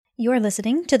You're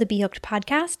listening to the Be Hooked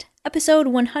Podcast, episode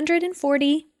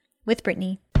 140 with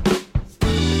Brittany.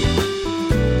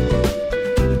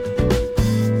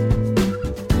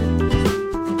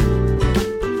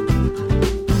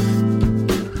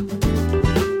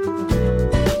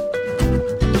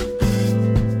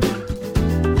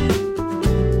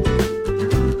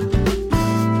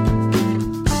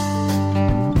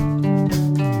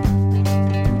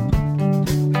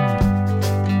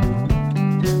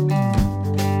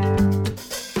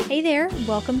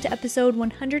 Welcome to episode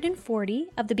 140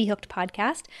 of the Be Hooked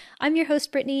Podcast. I'm your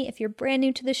host, Brittany. If you're brand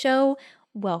new to the show,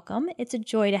 welcome. It's a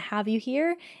joy to have you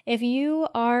here. If you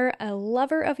are a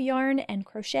lover of yarn and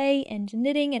crochet and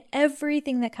knitting and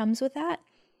everything that comes with that,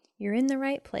 you're in the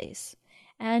right place.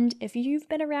 And if you've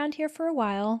been around here for a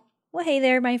while, well, hey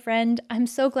there, my friend. I'm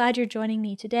so glad you're joining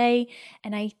me today,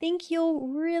 and I think you'll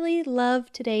really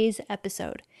love today's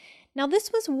episode. Now,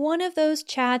 this was one of those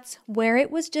chats where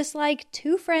it was just like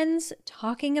two friends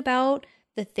talking about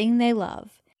the thing they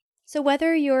love. So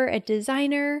whether you're a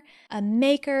designer, a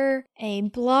maker, a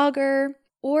blogger,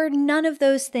 or none of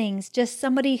those things, just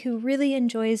somebody who really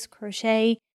enjoys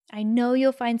crochet, I know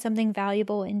you'll find something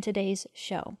valuable in today's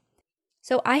show.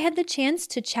 So I had the chance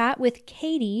to chat with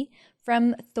Katie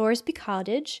from Thorsby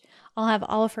Cottage. I'll have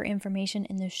all of her information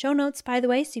in the show notes, by the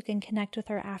way, so you can connect with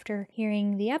her after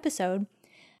hearing the episode.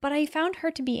 But I found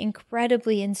her to be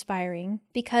incredibly inspiring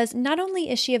because not only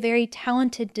is she a very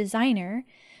talented designer,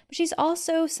 but she's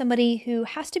also somebody who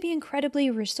has to be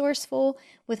incredibly resourceful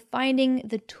with finding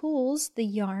the tools, the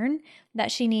yarn,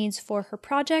 that she needs for her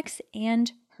projects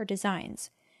and her designs.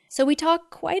 So we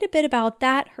talk quite a bit about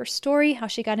that, her story, how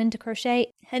she got into crochet,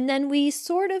 and then we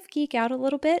sort of geek out a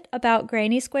little bit about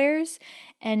granny squares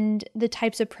and the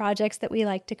types of projects that we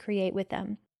like to create with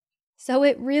them. So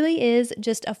it really is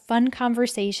just a fun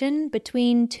conversation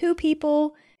between two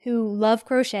people who love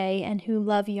crochet and who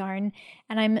love yarn,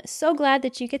 and I'm so glad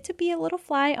that you get to be a little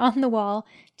fly on the wall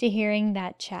to hearing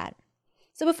that chat.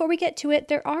 So before we get to it,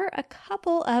 there are a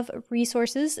couple of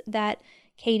resources that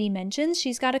Katie mentions.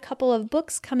 She's got a couple of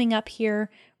books coming up here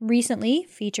recently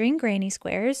featuring granny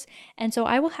squares, and so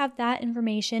I will have that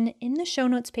information in the show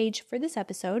notes page for this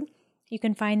episode. You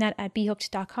can find that at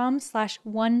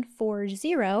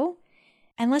behooked.com/140.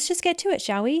 And let's just get to it,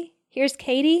 shall we? Here's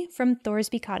Katie from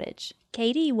Thorsby Cottage.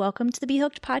 Katie, welcome to the Be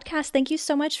Hooked Podcast. Thank you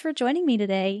so much for joining me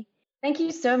today. Thank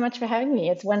you so much for having me.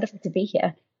 It's wonderful to be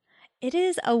here. It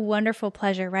is a wonderful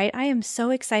pleasure, right? I am so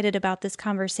excited about this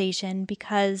conversation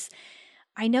because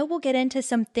I know we'll get into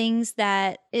some things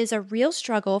that is a real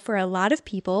struggle for a lot of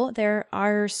people. There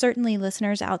are certainly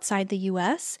listeners outside the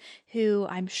US who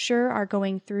I'm sure are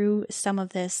going through some of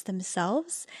this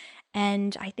themselves.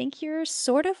 And I think you're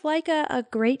sort of like a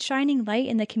great shining light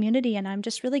in the community. And I'm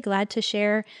just really glad to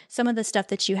share some of the stuff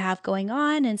that you have going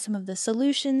on and some of the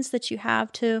solutions that you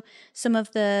have to some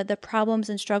of the problems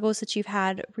and struggles that you've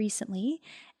had recently.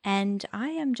 And I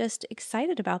am just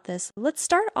excited about this. Let's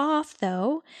start off,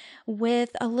 though, with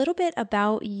a little bit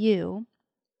about you.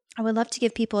 I would love to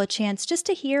give people a chance just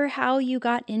to hear how you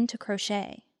got into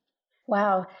crochet.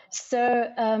 Wow. So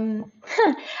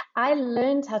I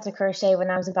learned how to crochet when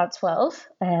I was about 12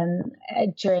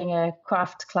 during a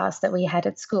craft class that we had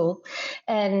at school.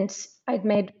 And I'd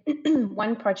made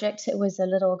one project. It was a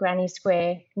little granny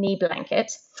square knee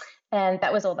blanket. And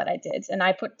that was all that I did. And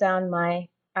I put down I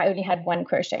only had one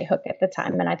crochet hook at the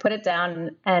time. And I put it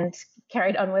down and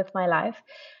carried on with my life.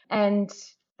 And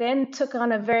then took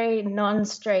on a very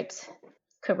non-straight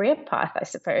career path, I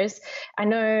suppose. I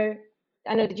know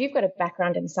that you've got a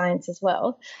background in science as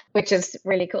well, which is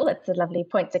really cool. It's a lovely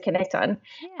point to connect on.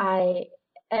 Yeah.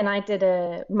 I did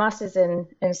a master's in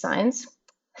science,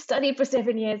 studied for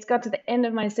 7 years, got to the end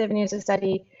of my 7 years of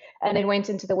study, and then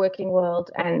went into the working world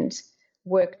and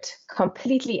worked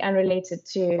completely unrelated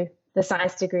to the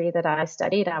science degree that I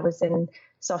studied. I was in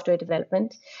software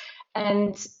development.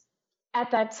 And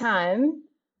at that time,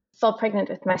 fell pregnant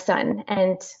with my son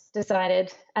and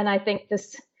decided, and I think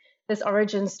this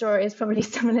origin story is probably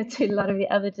similar to a lot of the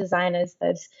other designers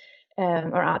that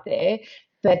are out there,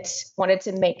 but wanted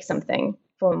to make something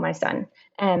for my son.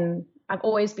 And I've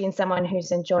always been someone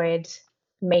who's enjoyed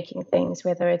making things,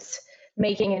 whether it's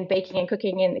making and baking and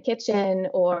cooking in the kitchen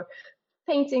or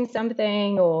painting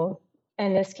something, or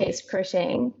in this case,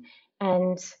 crocheting.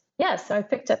 And yeah, so I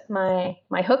picked up my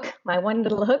hook, my one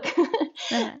little hook,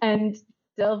 and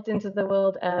delved into the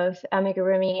world of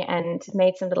amigurumi and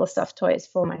made some little stuffed toys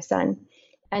for my son.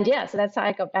 And yeah, so that's how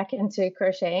I got back into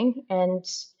crocheting, and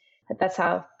that's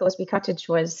how Thorsby Cottage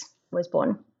was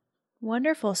born.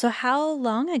 Wonderful. So how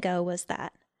long ago was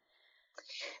that?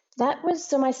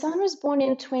 So my son was born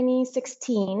in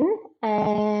 2016,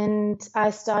 and and I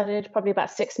started probably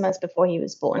about 6 months before he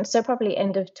was born. So probably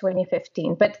end of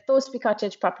 2015. But Thorsby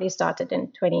Cottage properly started in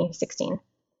 2016.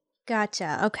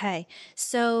 Gotcha. Okay.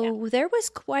 So there was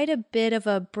quite a bit of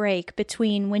a break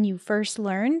between when you first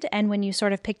learned and when you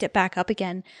sort of picked it back up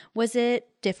again. Was it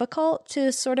difficult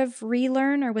to sort of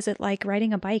relearn, or was it like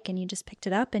riding a bike and you just picked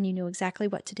it up and you knew exactly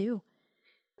what to do?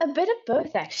 A bit of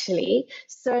both, actually.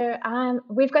 So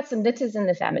we've got some knitters in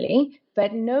the family,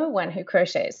 but no one who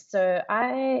crochets. So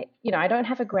I don't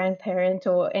have a grandparent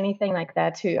or anything like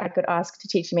that who I could ask to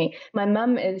teach me. My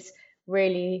mum is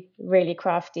really, really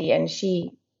crafty, and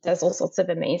she does all sorts of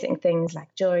amazing things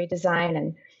like jewelry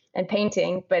design and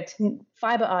painting, but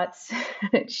fiber arts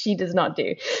she does not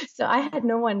do. So I had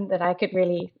no one that I could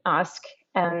really ask.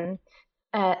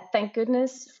 Thank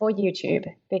goodness for YouTube,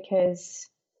 because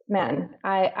man,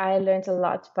 I learned a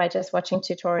lot by just watching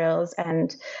tutorials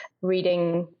and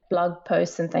reading blog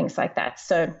posts and things like that.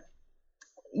 So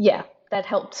yeah, that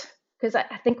helped, because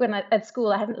I think at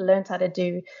school I hadn't learned how to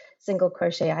do single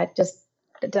crochet. I had just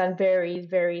done very,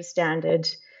 very standard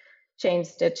chain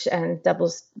stitch and double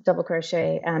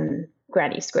crochet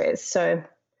granny squares. So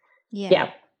yeah,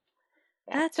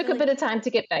 That's took a really bit of time to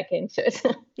get back into it.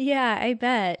 Yeah, I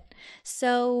bet.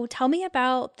 So tell me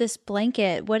about this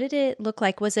blanket. What did it look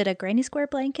like? Was it a granny square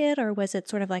blanket, or was it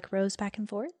sort of like rows back and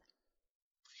forth?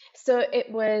 So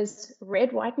it was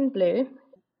red, white, and blue.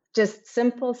 Just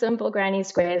simple granny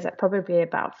squares, probably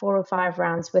about 4 or 5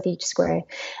 rounds with each square.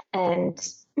 And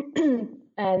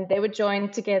and they were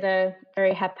joined together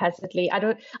very haphazardly.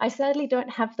 I sadly don't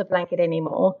have the blanket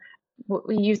anymore.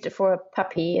 We used it for a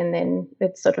puppy, and then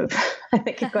it sort of, I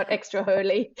think it got extra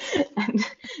holy and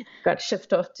got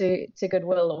shipped off to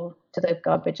Goodwill or to the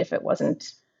garbage if it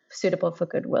wasn't suitable for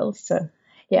Goodwill. So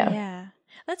yeah. Yeah.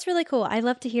 That's really cool. I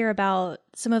love to hear about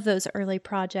some of those early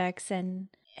projects, and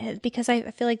because I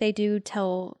feel like they do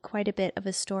tell quite a bit of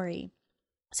a story.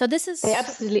 So this They is,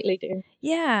 absolutely do.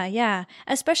 yeah, yeah.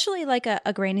 Especially like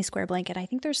a granny square blanket. I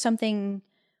think there's something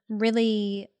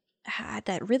really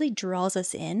that really draws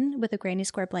us in with a granny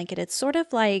square blanket. It's sort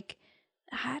of like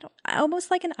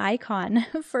almost like an icon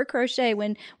for crochet.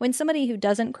 When somebody who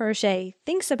doesn't crochet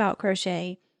thinks about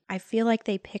crochet, I feel like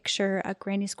they picture a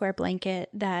granny square blanket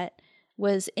that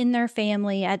was in their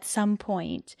family at some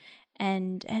point.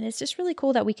 And it's just really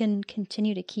cool that we can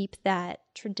continue to keep that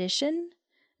tradition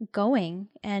going.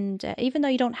 And even though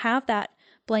you don't have that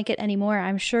blanket anymore,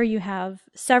 I'm sure you have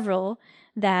several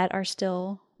that are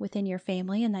still within your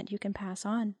family and that you can pass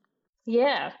on.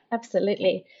 Yeah,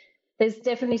 absolutely. There's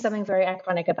definitely something very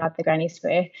iconic about the granny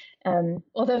square.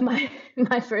 Although my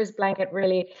my first blanket,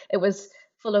 really, it was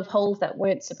full of holes that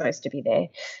weren't supposed to be there,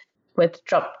 with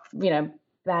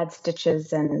bad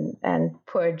stitches and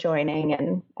poor joining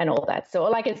and all that. So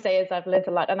all I can say is I've learned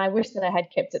a lot, and I wish that I had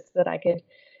kept it so that I could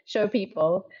show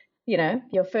people,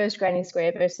 your first granny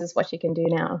square versus what you can do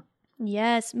now.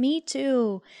 Yes, me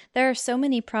too. There are so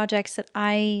many projects that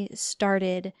I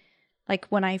started like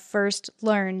when I first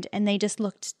learned, and they just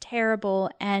looked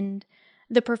terrible. And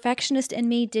the perfectionist in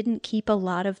me didn't keep a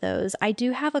lot of those. I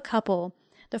do have a couple.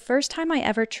 The first time I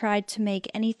ever tried to make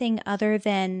anything other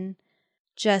than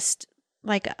just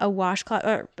like a washcloth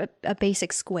or a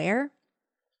basic square,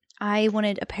 I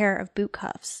wanted a pair of boot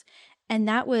cuffs. And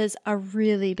that was a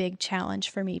really big challenge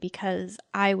for me because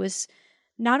I was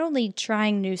not only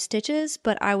trying new stitches,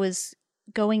 but I was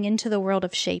going into the world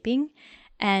of shaping.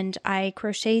 And I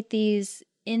crocheted these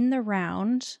in the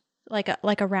round, like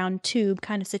a round tube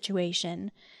kind of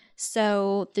situation.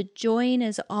 So the join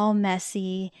is all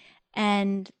messy,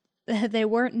 and they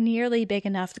weren't nearly big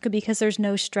enough because there's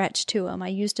no stretch to them. I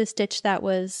used a stitch that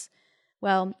was,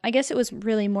 well, I guess it was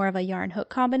really more of a yarn hook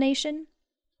combination,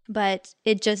 but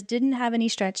it just didn't have any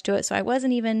stretch to it. So I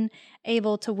wasn't even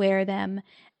able to wear them.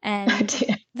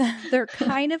 And they're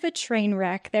kind of a train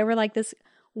wreck. They were like this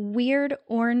weird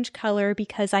orange color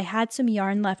because I had some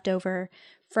yarn left over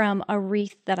from a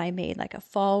wreath that I made, like a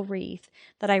fall wreath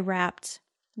that I wrapped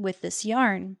with this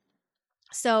yarn.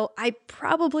 So I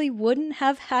probably wouldn't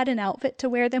have had an outfit to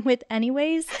wear them with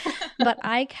anyways, but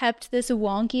I kept this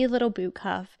wonky little boot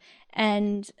cuff,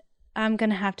 and I'm going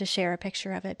to have to share a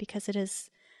picture of it because it is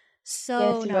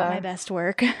so Yes, you not are. my best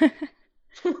work.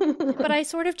 But I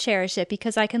sort of cherish it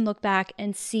because I can look back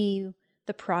and see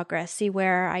the progress, see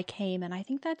where I came. And I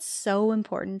think that's so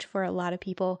important for a lot of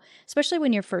people, especially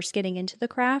when you're first getting into the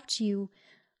craft. You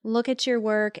look at your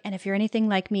work, and if you're anything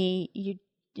like me,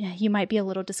 you might be a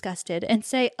little disgusted and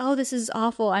say, "Oh, this is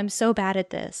awful. I'm so bad at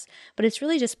this." But it's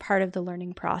really just part of the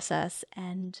learning process,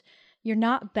 and you're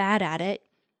not bad at it.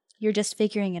 You're just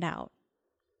figuring it out.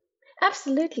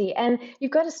 Absolutely. And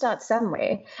you've got to start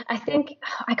somewhere. I think,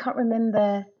 I can't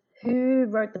remember who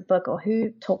wrote the book or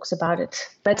who talks about it.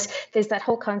 But there's that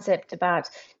whole concept about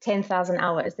 10,000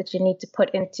 hours that you need to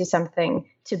put into something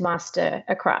to master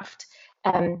a craft,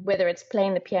 whether it's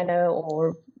playing the piano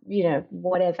or,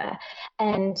 whatever.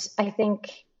 And I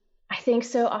think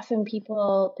so often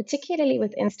people, particularly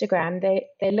with Instagram,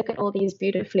 they look at all these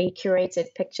beautifully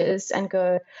curated pictures and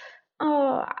go,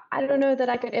 oh, I don't know that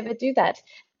I could ever do that.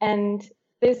 And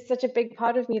there's such a big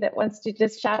part of me that wants to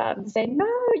just shout out and say, no,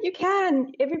 you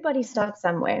can. Everybody starts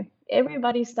somewhere.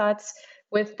 Everybody starts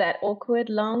with that awkward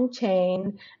long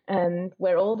chain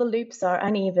where all the loops are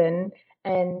uneven.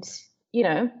 And,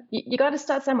 you got to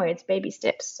start somewhere. It's baby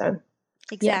steps. So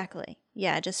exactly.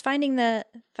 Yeah, just finding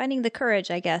the courage,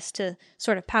 I guess, to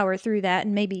sort of power through that,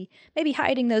 and maybe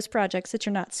hiding those projects that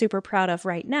you're not super proud of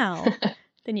right now.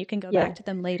 Then you can go back to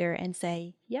them later and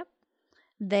say, yep,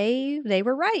 they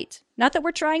were right. Not that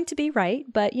we're trying to be right,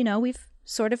 but we've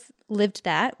sort of lived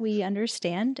that. We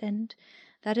understand, and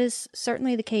that is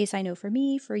certainly the case, I know, for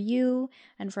me, for you,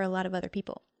 and for a lot of other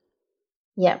people.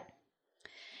 Yeah.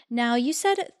 Now, you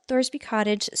said Thorsby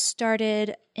Cottage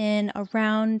started in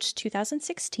around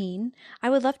 2016. I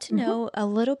would love to know a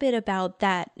little bit about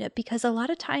that, because a lot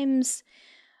of times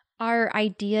our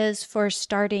ideas for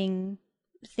starting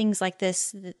things like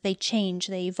this, they change,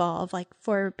 they evolve. Like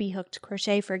for Be Hooked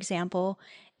Crochet, for example,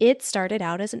 it started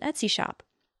out as an Etsy shop,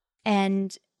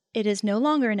 and it is no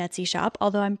longer an Etsy shop,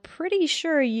 although I'm pretty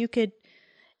sure you could,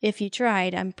 if you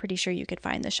tried, I'm pretty sure you could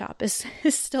find the shop is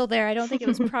still there. I don't think it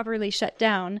was properly shut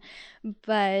down,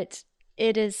 but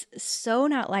it is so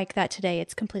not like that today.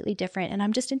 It's completely different. And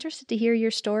I'm just interested to hear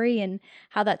your story and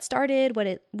how that started,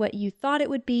 what you thought it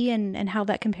would be, and how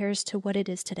that compares to what it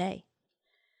is today.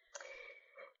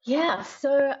 Yeah,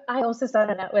 so I also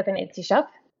started out with an Etsy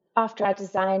shop. After I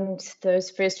designed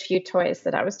those first few toys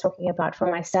that I was talking about for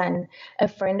my son, a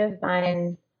friend of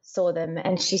mine saw them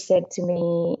and she said to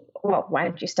me, well, why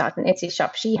don't you start an Etsy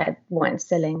shop? She had one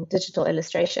selling digital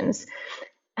illustrations.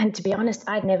 And to be honest,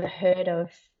 I'd never heard of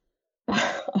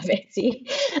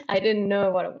Etsy. I didn't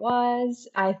know what it was.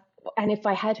 And if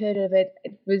I had heard of it,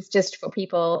 it was just for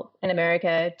people in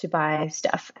America to buy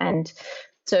stuff. And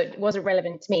so it wasn't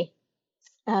relevant to me.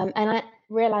 And I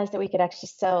realized that we could actually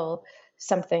sell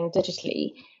something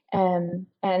digitally.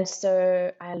 And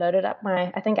so I loaded up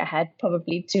I think I had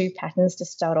probably 2 patterns to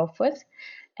start off with,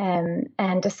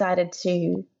 and decided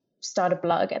to start a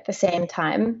blog at the same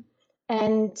time.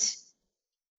 And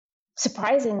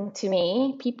surprising to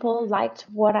me, people liked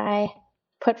what I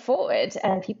put forward,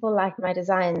 and people liked my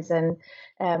designs, and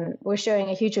were showing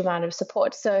a huge amount of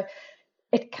support. So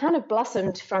it kind of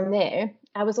blossomed from there.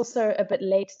 I was also a bit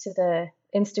late to the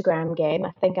Instagram game.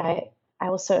 I think I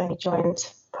also only joined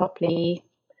probably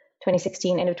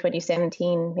 2016, end of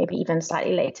 2017, maybe even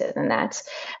slightly later than that.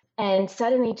 And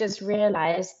suddenly just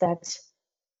realized that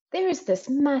there is this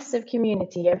massive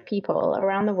community of people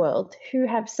around the world who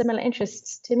have similar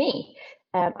interests to me.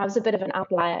 I was a bit of an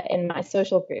outlier in my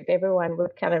social group. Everyone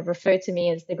would kind of refer to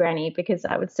me as the granny because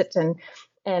I would sit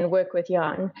and work with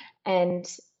yarn. And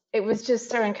it was just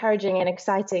so encouraging and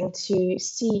exciting to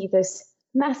see this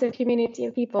massive community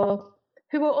of people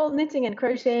who were all knitting and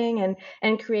crocheting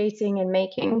and creating and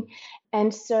making.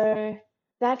 And so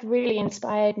that really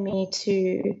inspired me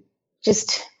to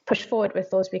just push forward with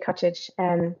Thorsby Cottage,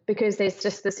 because there's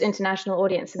just this international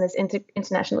audience and this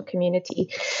international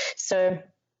community. So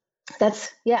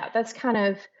that's kind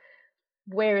of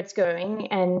where it's going.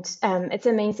 And it's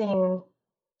amazing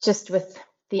just with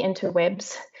the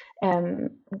interwebs,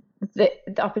 the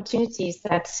opportunities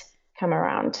that come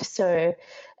around. So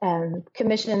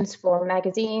commissions for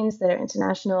magazines that are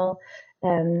international,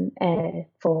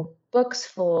 for books,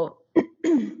 for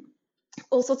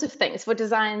all sorts of things, for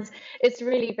designs. It's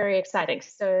really very exciting.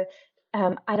 So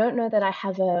I don't know that I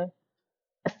have a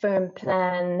firm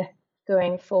plan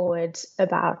going forward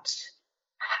about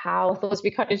how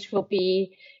Thorsby Cottage will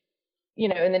be,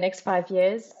 in the next 5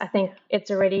 years. I think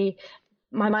it's already,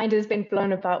 my mind has been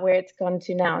blown about where it's gone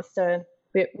to now. So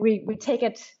we take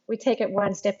it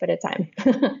one step at a time.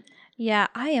 Yeah,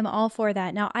 I am all for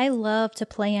that. Now, I love to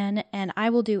plan, and I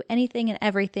will do anything and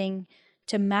everything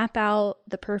to map out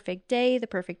the perfect day, the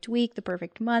perfect week, the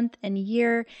perfect month and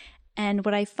year. And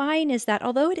what I find is that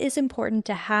although it is important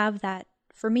to have that,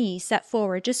 for me, set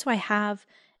forward, just so I have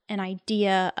an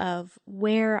idea of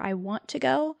where I want to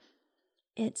go,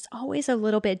 it's always a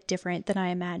little bit different than I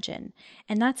imagine.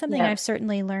 And that's something I've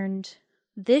certainly learned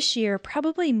this year,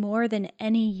 probably more than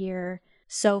any year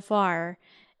so far.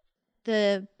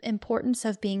 The importance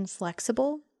of being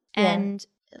flexible and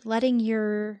letting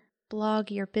your blog,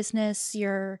 your business,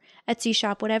 your Etsy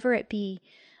shop, whatever it be,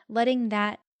 letting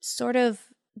that sort of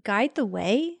guide the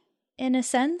way in a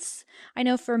sense. I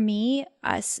know for me,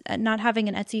 us not having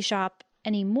an Etsy shop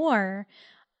anymore,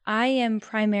 I am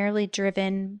primarily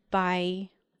driven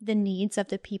by the needs of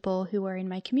the people who are in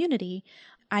my community.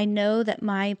 I know that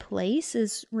my place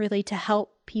is really to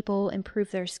help people improve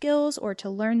their skills or to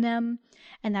learn them.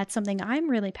 And that's something I'm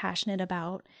really passionate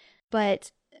about.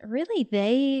 But really,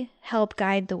 they help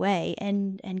guide the way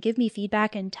and give me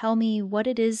feedback and tell me what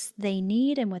it is they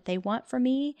need and what they want from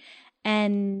me.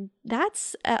 And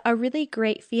that's a really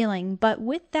great feeling. But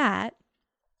with that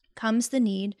comes the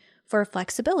need for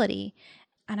flexibility.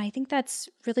 And I think that's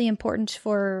really important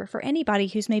for anybody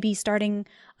who's maybe starting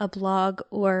a blog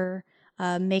or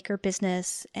a maker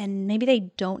business and maybe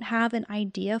they don't have an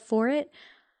idea for it.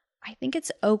 I think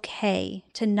it's okay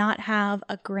to not have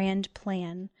a grand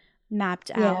plan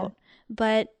mapped Yeah. out.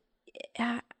 But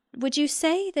would you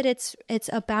say that it's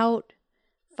about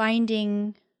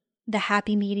finding the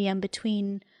happy medium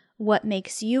between what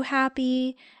makes you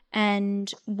happy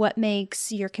and what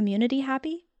makes your community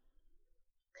happy?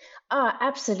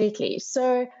 Absolutely.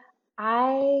 So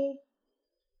I,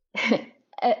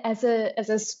 as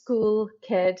a school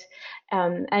kid,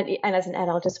 and as an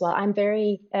adult as well, I'm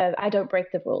very I don't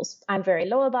break the rules. I'm very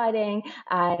law abiding.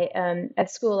 I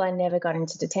at school I never got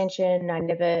into detention. I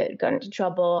never got into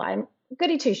trouble. I'm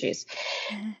goody two shoes.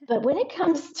 But when it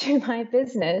comes to my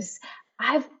business,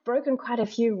 I've broken quite a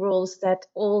few rules that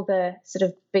all the sort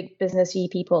of big businessy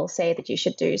people say that you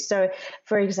should do. So,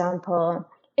 for example,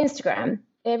 Instagram.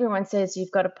 Everyone says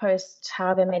you've got to post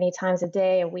however many times a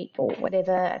day, a week, or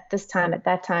whatever, at this time, at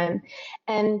that time.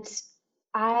 And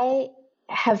I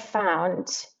have found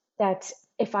that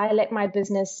if I let my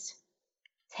business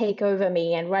take over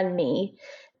me and run me,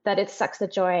 that it sucks the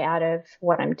joy out of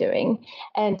what I'm doing.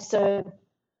 And so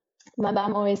my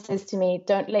mom always says to me,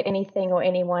 don't let anything or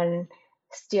anyone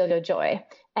steal your joy.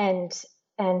 And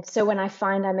and so when I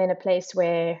find I'm in a place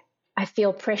where I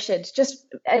feel pressured, just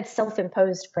it's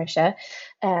self-imposed pressure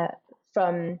uh,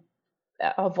 from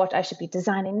of what I should be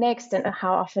designing next and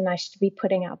how often I should be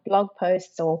putting out blog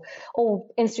posts or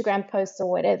Instagram posts or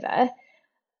whatever,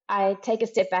 I take a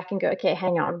step back and go, okay,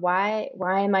 hang on, why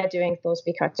am I doing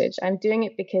Thorsby Cottage? I'm doing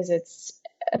it because it's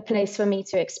a place for me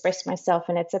to express myself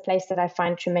and it's a place that I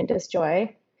find tremendous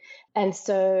joy. And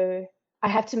so I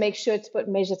have to make sure to put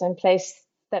measures in place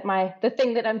that the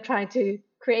thing that I'm trying to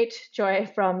create joy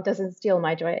from doesn't steal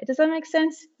my joy. Does that make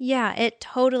sense? Yeah, it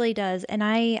totally does. And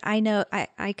I know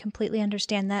I completely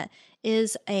understand that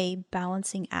is a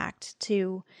balancing act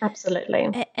too.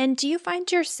 Absolutely. And do you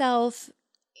find yourself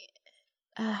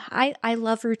I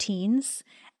love routines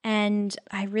and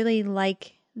I really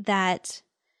like that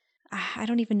I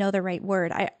don't even know the right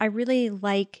word. I really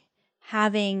like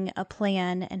having a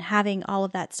plan and having all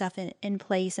of that stuff in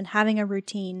place and having a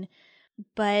routine.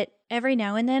 But every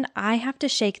now and then I have to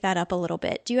shake that up a little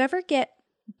bit. Do you ever get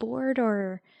bored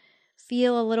or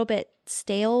feel a little bit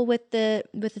stale with the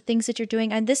things that you're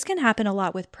doing? And this can happen a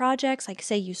lot with projects. Like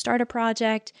say you start a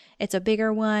project, it's a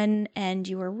bigger one and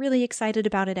you were really excited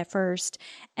about it at first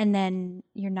and then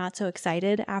you're not so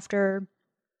excited after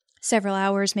several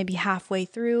hours, maybe halfway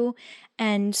through.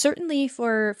 And certainly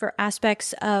for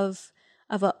aspects of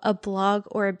a blog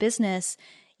or a business,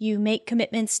 you make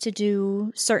commitments to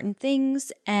do certain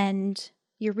things and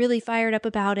you're really fired up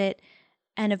about it.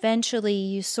 And eventually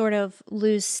you sort of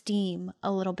lose steam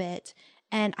a little bit.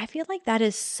 And I feel like that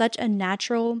is such a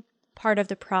natural part of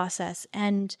the process.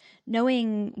 And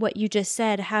knowing what you just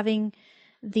said, having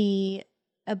the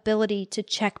ability to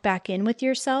check back in with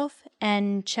yourself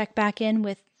and check back in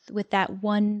with that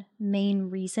one main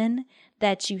reason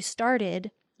that you started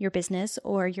your business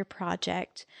or your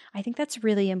project. I think that's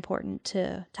really important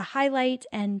to highlight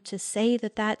and to say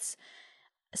that that's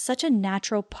such a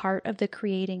natural part of the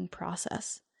creating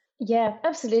process. Yeah,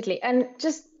 absolutely. And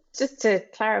just to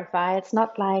clarify, it's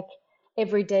not like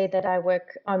every day that I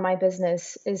work on my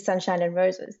business is sunshine and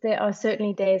roses. There are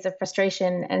certainly days of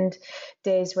frustration and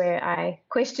days where I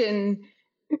question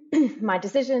my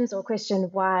decisions or question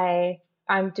why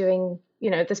I'm doing,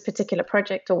 this particular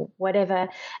project or whatever.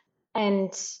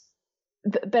 And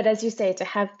but as you say, to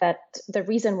have the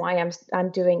reason why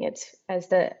I'm doing it as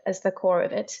the core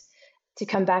of it, to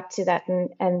come back to that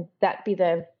and that be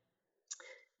the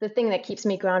thing that keeps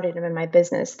me grounded in my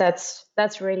business.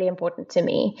 That's really important to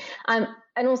me. And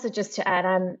also just to add,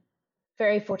 I'm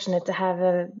very fortunate to have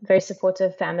a very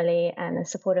supportive family and a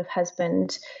supportive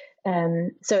husband.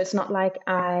 So it's not like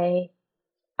I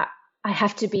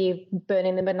have to be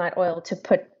burning the midnight oil to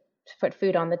put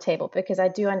food on the table, because I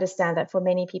do understand that for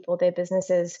many people, their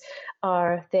businesses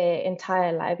are their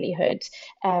entire livelihood.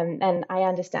 And I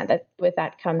understand that with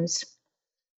that comes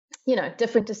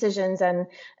different decisions, and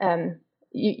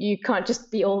you can't just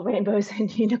be all rainbows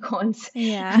and unicorns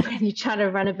Yeah. when you try to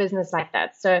run a business like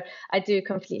that. So I do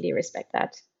completely respect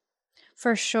that.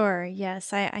 For sure.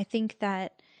 Yes. I think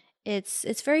that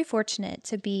it's very fortunate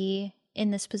to be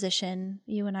in this position,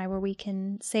 you and I, where we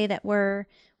can say that we're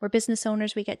business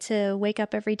owners. We get to wake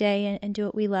up every day and do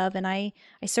what we love. And I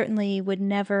certainly would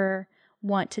never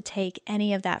want to take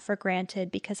any of that for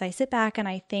granted, because I sit back and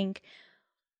I think,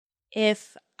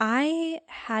 if I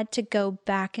had to go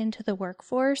back into the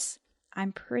workforce,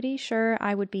 I'm pretty sure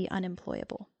I would be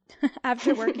unemployable.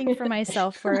 After working for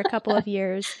myself for a couple of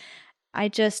years, I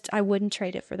wouldn't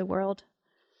trade it for the world.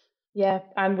 Yeah,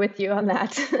 I'm with you on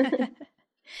that.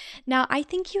 Now, I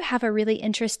think you have a really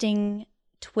interesting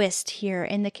twist here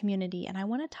in the community, and I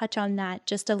want to touch on that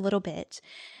just a little bit.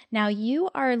 Now, you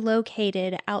are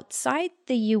located outside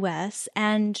the US,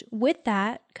 and with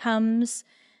that comes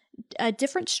a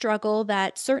different struggle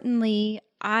that certainly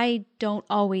I don't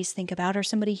always think about, or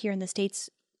somebody here in the States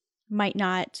might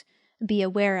not be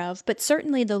aware of, but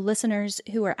certainly the listeners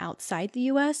who are outside the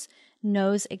US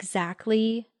knows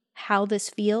exactly how this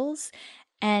feels.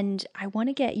 And I want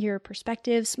to get your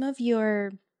perspective, some of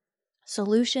your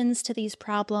solutions to these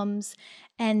problems,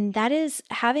 and that is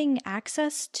having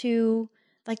access to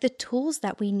like the tools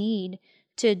that we need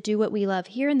to do what we love.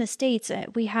 Here in the States,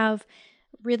 we have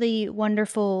really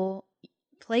wonderful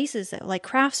places like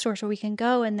craft stores where we can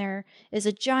go, and there is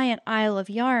a giant aisle of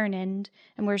yarn, and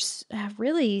we're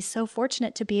really so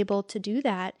fortunate to be able to do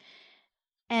that.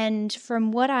 And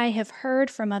from what I have heard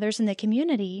from others in the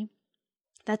community,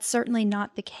 that's certainly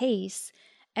not the case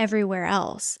everywhere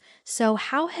else. So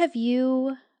how have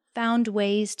you found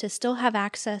ways to still have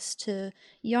access to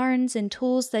yarns and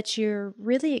tools that you're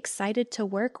really excited to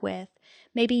work with,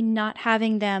 maybe not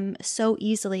having them so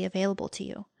easily available to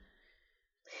you?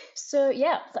 So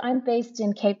I'm based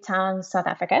in Cape Town, South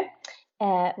Africa,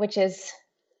 which is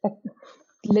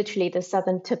literally the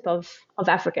southern tip of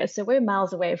Africa. So we're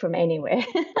miles away from anywhere.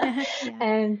 Yeah.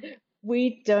 And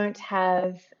we don't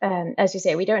have, as you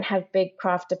say, we don't have big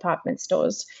craft department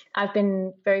stores. I've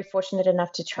been very fortunate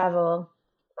enough to travel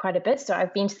quite a bit. So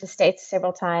I've been to the States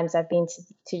several times. I've been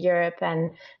to Europe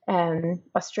and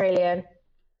Australia.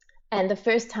 And the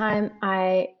first time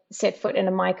I set foot in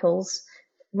a Michael's,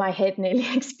 my head nearly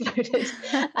exploded.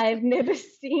 I've never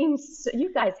seen,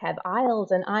 you guys have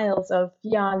aisles and aisles of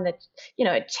yarn that,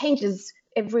 it changes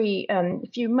every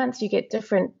few months. You get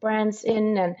different brands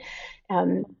in,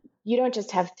 and you don't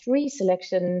just have 3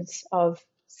 selections of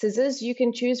scissors, you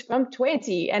can choose from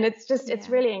 20. And it's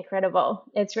really incredible.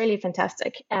 It's really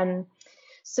fantastic.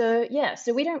 So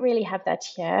we don't really have that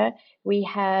here. We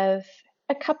have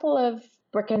a couple of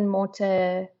brick and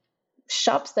mortar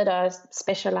shops that are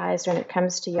specialized when it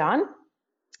comes to yarn.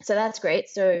 So that's great.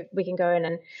 So we can go in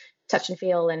and touch and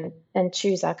feel and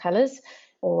choose our colors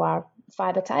or our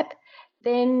fiber type.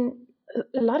 Then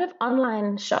a lot of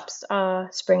online shops are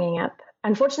springing up.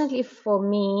 Unfortunately for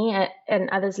me and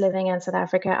others living in South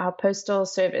Africa, our postal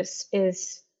service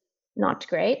is not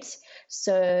great.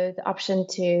 So the option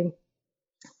to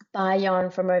buy yarn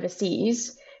from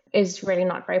overseas is really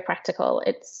not very practical.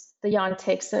 The yarn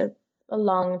takes a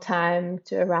long time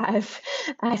to arrive.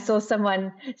 I saw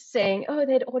someone saying,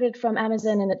 they'd ordered from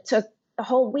Amazon and it took a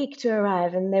whole week to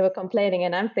arrive, and they were complaining,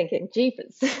 and I'm thinking,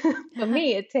 jeepers. For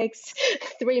me, it takes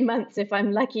 3 months if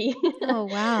I'm lucky. Oh,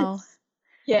 wow.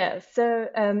 Yeah, so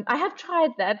I have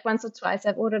tried that once or twice.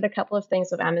 I've ordered a couple of things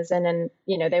with Amazon, and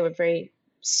they were very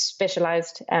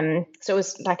specialized. So it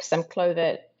was like some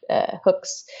clover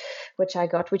hooks, which I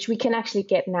got, which we can actually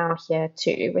get now here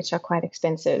too, which are quite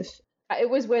expensive. It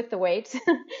was worth the wait,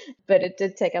 but it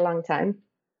did take a long time.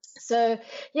 So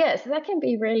so that can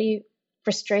be really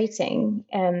frustrating.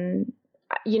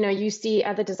 You see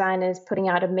other designers putting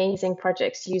out amazing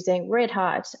projects using Red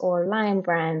Heart or Lion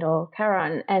Brand or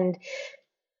Caron, and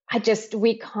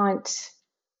we can't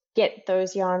get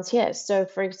those yarns here. So,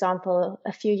 for example,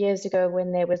 a few years ago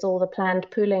when there was all the planned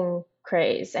pooling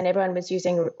craze and everyone was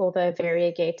using all the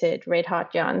variegated Red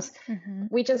Heart yarns,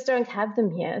 we just don't have them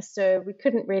here. So we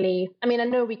couldn't really, I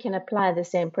know we can apply the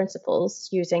same principles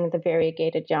using the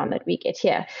variegated yarn that we get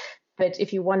here. But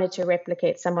if you wanted to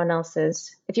replicate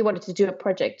if you wanted to do a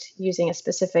project using a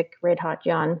specific Red Heart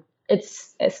yarn,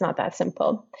 it's not that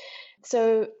simple.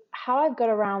 So how I've got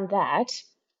around that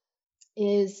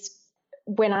is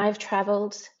when I've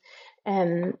traveled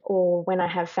or when I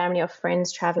have family or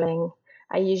friends traveling,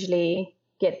 I usually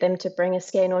get them to bring a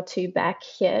skein or 2 back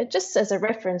here just as a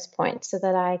reference point so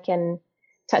that I can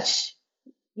touch,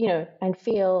 and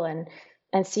feel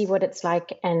and see what it's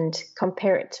like and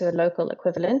compare it to a local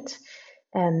equivalent.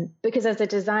 Because as a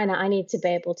designer, I need to be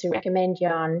able to recommend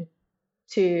yarn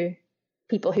to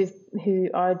people who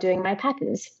are doing my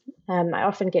patterns. I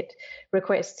often get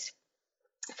requests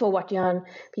for what yarn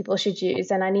people should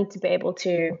use, and I need to be able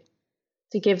to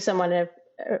give someone a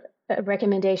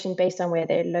recommendation based on where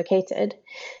they're located.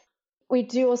 We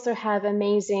do also have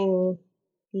amazing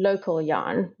local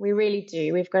yarn. We really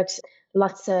do. We've got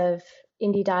lots of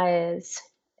indie dyers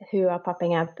who are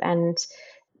popping up, and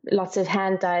lots of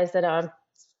hand dyes that are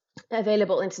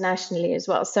available internationally as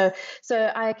well. So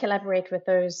I collaborate with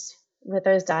those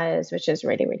dyers, which is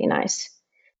really, really nice.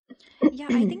 Yeah,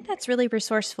 I think that's really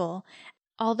resourceful.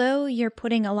 Although you're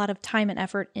putting a lot of time and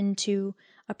effort into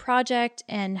a project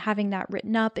and having that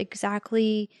written up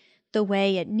exactly the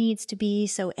way it needs to be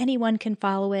so anyone can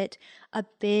follow it, a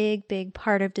big, big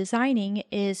part of designing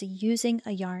is using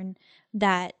a yarn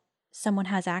that someone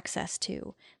has access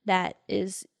to, that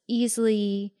is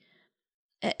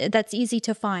that's easy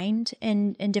to find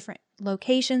in different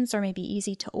locations, or maybe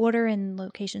easy to order in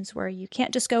locations where you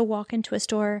can't just go walk into a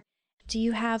store. Do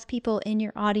you have people in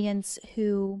your audience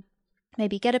who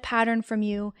maybe get a pattern from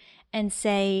you and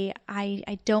say,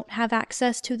 I don't have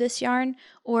access to this yarn?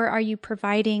 Or are you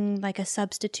providing like a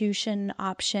substitution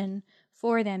option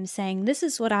for them, saying, this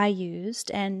is what I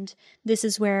used and this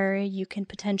is where you can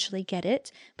potentially get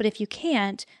it, but if you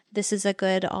can't, this is a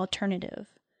good alternative?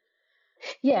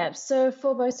 Yeah, so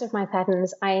for most of my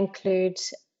patterns, I include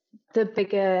the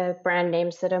bigger brand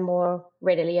names that are more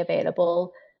readily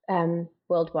available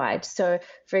worldwide. So,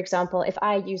 for example, if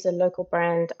I use a local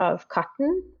brand of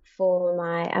cotton for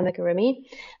my amigurumi,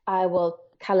 I will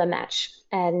color match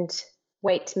and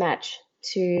weight match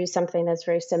to something that's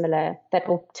very similar that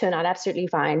will turn out absolutely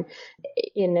fine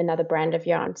in another brand of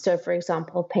yarn. So, for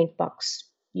example, Paintbox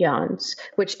yarns,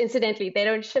 which incidentally they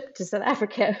don't ship to South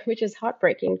Africa, which is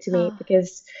heartbreaking to me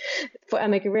because for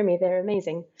amigurumi they're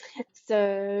amazing.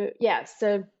 So yeah,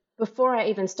 so before I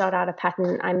even start out a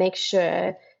pattern, I make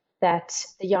sure that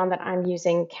the yarn that I'm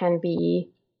using can be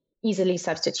easily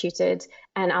substituted,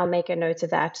 and I'll make a note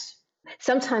of that.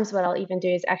 Sometimes what I'll even do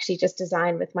is actually just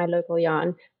design with my local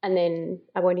yarn, and then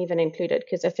I won't even include it,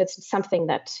 because if it's something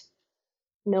that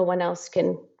no one else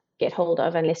can get hold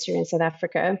of unless you're in South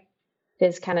Africa,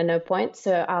 there's kind of no point.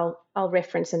 So I'll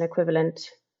reference an equivalent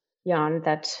yarn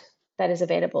that is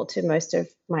available to most of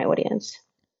my audience.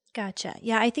 Gotcha.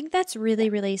 Yeah, I think that's really,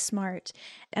 really smart.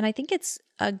 And I think it's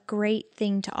a great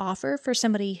thing to offer for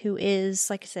somebody who is,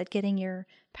 like I said, getting your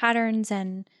patterns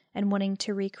and wanting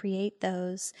to recreate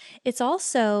those. It's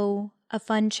also a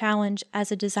fun challenge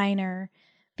as a designer,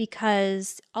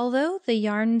 because although the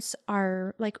yarns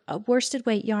are like a worsted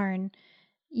weight yarn,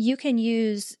 you can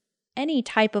use any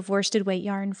type of worsted weight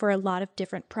yarn for a lot of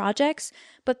different projects,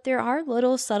 but there are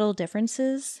little subtle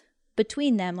differences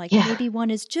between them. Like maybe one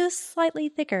is just slightly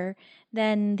thicker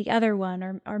than the other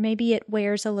one, or maybe it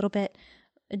wears a little bit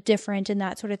different and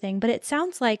that sort of thing. But it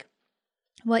sounds like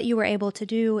what you were able to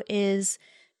do is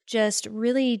just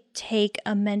really take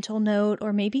a mental note,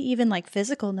 or maybe even like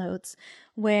physical notes,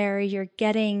 where you're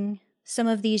getting some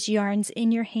of these yarns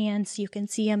in your hands so you can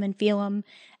see them and feel them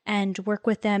and work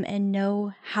with them and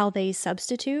know how they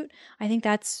substitute. I think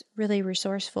that's really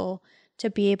resourceful to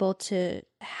be able to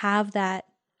have that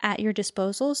at your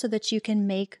disposal so that you can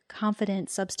make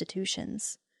confident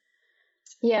substitutions.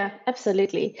 Yeah,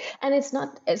 absolutely. And it's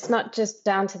not just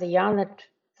down to the yarn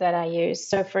that I use.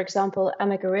 So for example,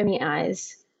 amigurumi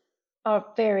eyes are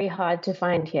very hard to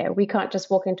find here. We can't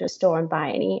just walk into a store and buy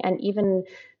any. And even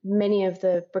many of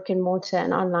the brick and mortar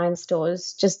and online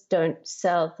stores just don't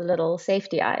sell the little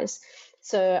safety eyes.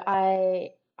 So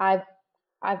I've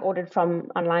ordered from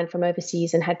online from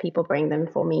overseas and had people bring them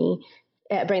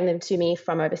to me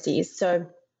from overseas.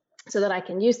 So that I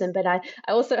can use them, but I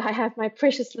have my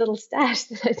precious little stash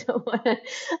that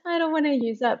I don't want to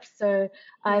use up. So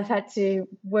I've had to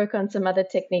work on some other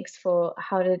techniques for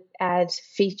how to add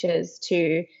features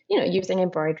to, using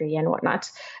embroidery and whatnot,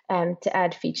 to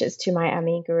add features to my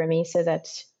amigurumi so that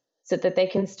I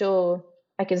can still,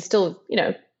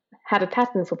 have a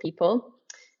pattern for people,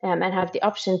 and have the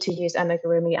option to use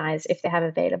amigurumi eyes if they have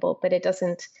available, but it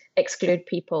doesn't exclude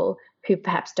people who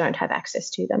perhaps don't have access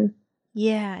to them.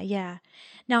 Yeah.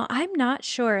 Now, I'm not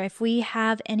sure if we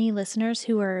have any listeners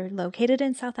who are located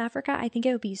in South Africa. I think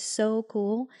it would be so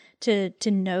cool to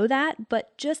know that,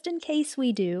 but just in case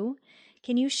we do,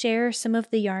 can you share some of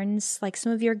the yarns, like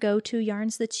some of your go-to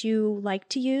yarns that you like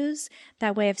to use?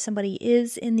 That way, if somebody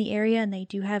is in the area and they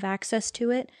do have access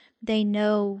to it, they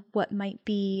know what might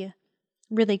be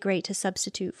really great to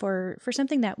substitute for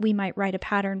something that we might write a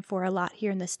pattern for a lot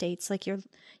here in the States, like your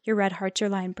Red Hearts, your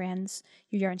Lion Brands,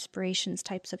 your Yarn Inspirations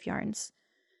types of yarns.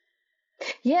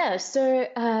 Yeah, so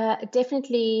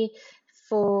definitely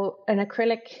for an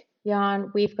acrylic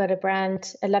yarn, we've got a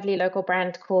lovely local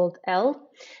brand called Elle,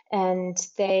 and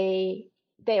they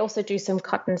also do some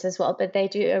cottons as well, but they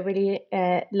do a really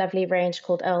lovely range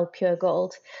called Elle Pure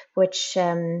Gold, which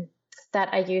that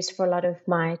I use for a lot of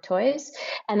my toys.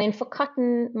 And then for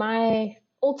cotton, my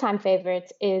all-time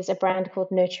favorite is a brand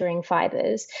called Nurturing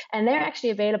Fibers, and they're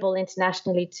actually available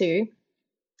internationally too,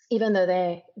 even though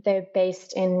they're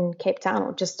based in Cape Town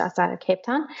or just outside of Cape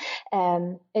Town.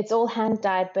 It's all hand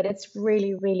dyed, but it's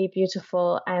really, really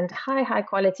beautiful and high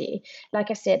quality. Like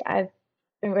I said, I've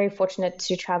been very fortunate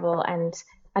to travel, and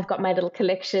I've got my little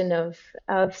collection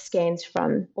of skeins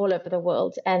from all over the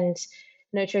world. And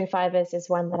Nurturing Fibers is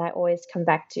one that I always come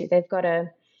back to. They've got a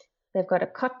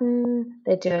cotton,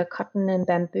 they do a cotton and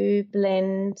bamboo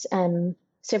blend,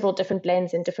 several different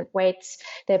blends in different weights.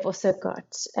 They've also got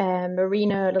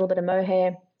merino, a little bit of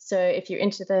mohair. So if you're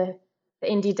into the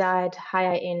indie dyed,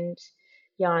 higher end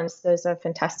yarns, those are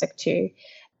fantastic too.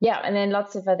 Yeah, and then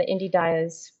lots of other indie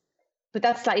dyers, but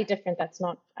that's slightly different.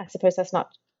 I suppose that's not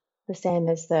the same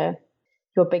as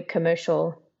your big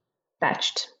commercial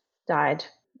batched dyed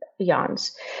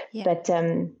yarns. Yeah. But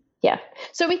yeah,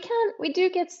 so we do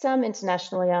get some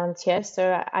international yarns here.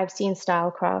 So I've seen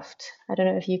Stylecraft. I don't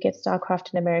know if you get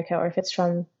Stylecraft in America or if it's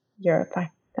from Europe. I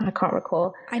can't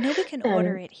recall. I know we can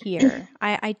order it here.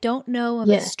 I don't know of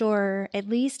a Yeah, store, at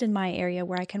least in my area,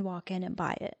 where I can walk in and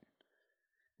buy it.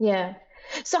 yeah.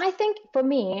 So I think for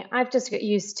me, I've just got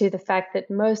used to the fact that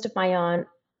most of my yarn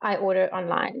I order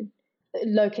online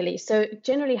locally. So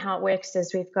generally how it works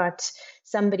is we've got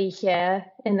somebody here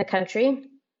in the country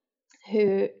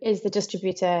who is the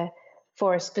distributor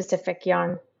for a specific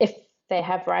yarn if they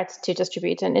have rights to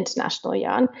distribute an international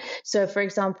yarn. So, for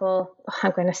example,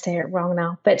 I'm going to say it wrong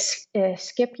now, but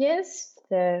Skip Years,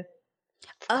 the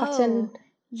cotton. Oh,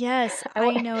 yes,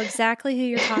 I know exactly who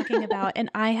you're talking about, and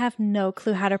I have no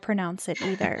clue how to pronounce it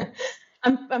either.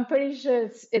 I'm pretty sure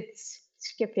it's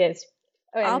Skip Years.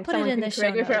 Oh, I'll and put it someone in can the show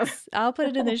correct me from. notes. I'll put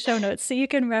it in the show notes so you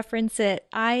can reference it.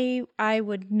 I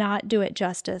would not do it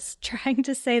justice trying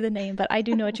to say the name, but I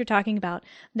do know what you're talking about.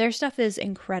 Their stuff is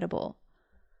incredible.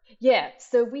 Yeah,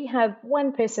 so we have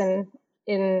one person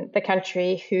in the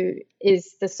country who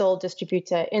is the sole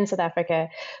distributor in South Africa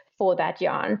for that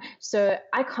yarn. So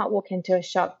I can't walk into a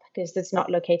shop because it's not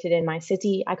located in my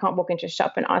city. I can't walk into a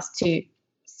shop and ask to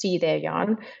see their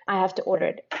yarn. I have to order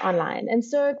it online. And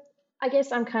so I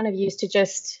guess I'm kind of used to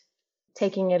just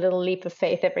taking a little leap of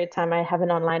faith every time I have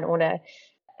an online order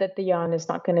that the yarn is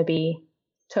not going to be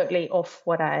totally off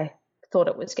what I thought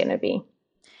it was going to be.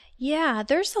 Yeah,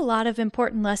 there's a lot of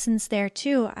important lessons there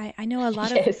too. I know a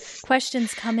lot of Yes.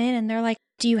 questions come in and they're like,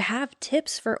 do you have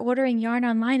tips for ordering yarn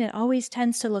online? It always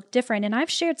tends to look different. And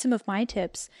I've shared some of my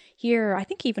tips here, I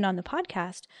think even on the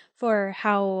podcast, for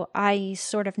how I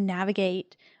sort of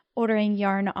navigate ordering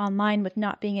yarn online with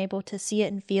not being able to see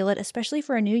it and feel it, especially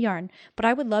for a new yarn. But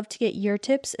I would love to get your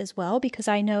tips as well because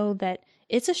I know that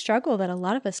it's a struggle that a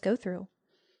lot of us go through.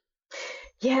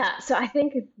 Yeah, so I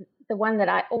think the one that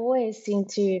I always seem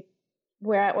to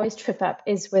where I always trip up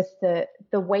is with the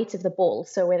weight of the ball.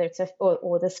 So whether it's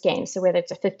or the skein, so whether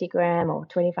it's a 50 gram or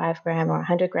 25 gram or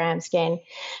 100 gram skein,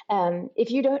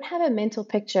 if you don't have a mental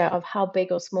picture of how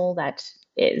big or small that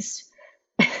is,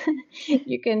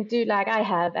 you can do like I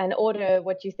have and order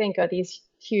what you think are these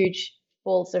huge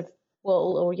balls of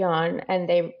wool or yarn, and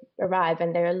they arrive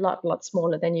and they're a lot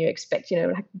smaller than you expect.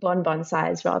 Like bonbon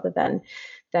size rather than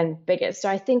bigger. So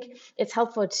I think it's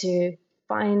helpful to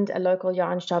find a local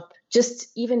yarn shop,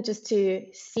 just to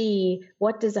see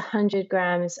what does 100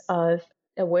 grams of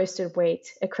a worsted weight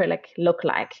acrylic look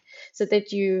like, so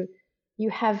that you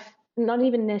have not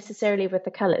even necessarily with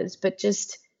the colors, but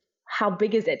just how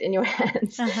big is it in your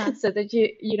hands, so that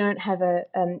you don't have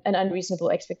an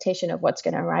unreasonable expectation of what's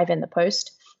going to arrive in the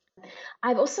post.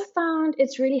 I've also found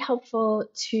it's really helpful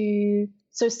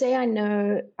so say I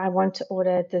know I want to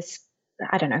order this,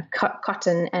 I don't know,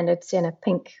 cotton, and it's in a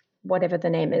pink, whatever the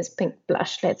name is, pink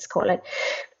blush, let's call it.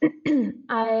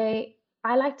 I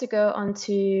like to go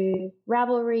onto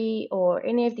Ravelry or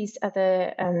any of these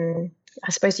other,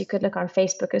 I suppose you could look on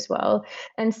Facebook as well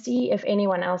and see if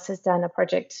anyone else has done a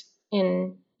project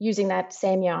in using that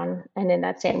same yarn and in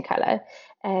that same color.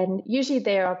 And usually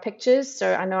there are pictures.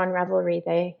 So I know on Ravelry,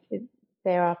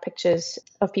 there are pictures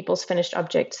of people's finished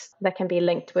objects that can be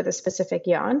linked with a specific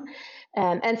yarn.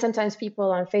 And sometimes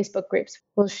people on Facebook groups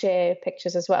will share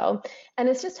pictures as well. And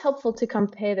it's just helpful to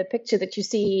compare the picture that you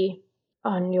see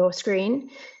on your screen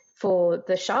for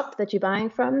the shop that you're buying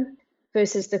from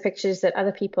versus the pictures that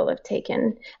other people have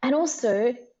taken. And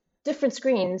also, different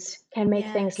screens can make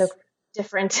things look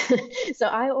different. So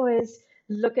I always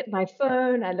look at my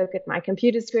phone, I look at my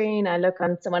computer screen, I look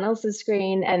on someone else's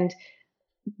screen, and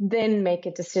then make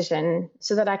a decision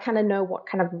so that I kind of know what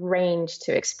kind of range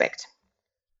to expect.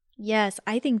 Yes,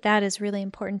 I think that is really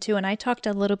important too. And I talked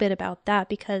a little bit about that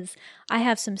because I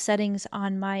have some settings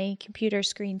on my computer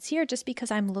screens here just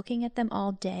because I'm looking at them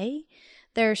all day.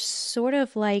 They're sort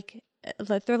of like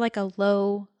they're like a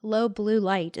low blue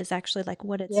light is actually like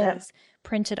what it Yeah. says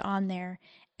printed on there.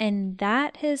 And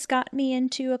that has got me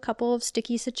into a couple of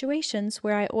sticky situations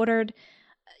where I ordered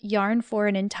yarn for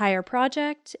an entire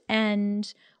project,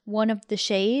 and one of the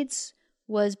shades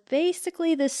was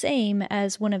basically the same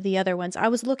as one of the other ones. I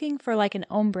was looking for like an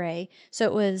ombre, so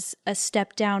it was a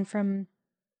step down from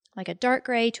like a dark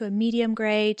gray to a medium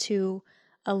gray to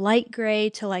a light gray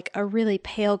to like a really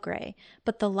pale gray.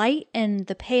 But the light and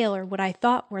the pale, or what I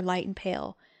thought were light and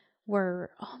pale,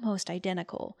 were almost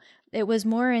identical. It was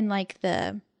more in like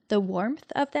the warmth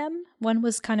of them. One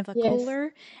was kind of a Yes.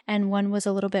 cooler and one was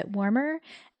a little bit warmer.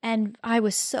 And I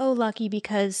was so lucky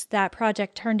because that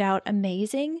project turned out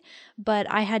amazing,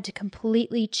 but I had to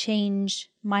completely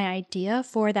change my idea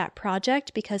for that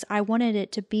project because I wanted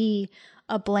it to be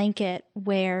a blanket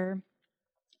where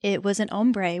it was an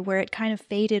ombre, where it kind of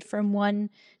faded from one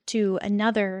to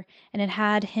another and it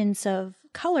had hints of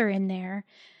color in there.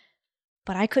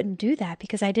 But I couldn't do that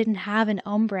because I didn't have an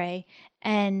ombre.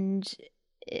 And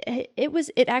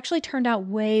it actually turned out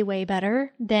way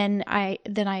better than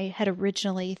I had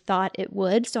originally thought it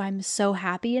would, so I'm so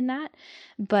happy in that.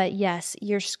 But yes,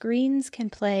 your screens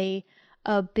can play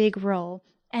a big role,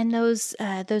 and those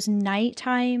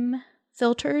nighttime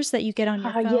filters that you get on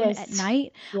your Oh, phone at yes.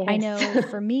 night, I Yes. know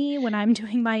for me when I'm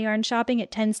doing my yarn shopping,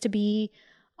 it tends to be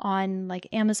on like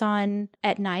Amazon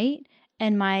at night,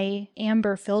 and my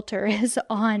amber filter is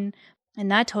on,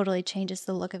 and that totally changes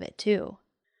the look of it too.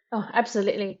 Oh,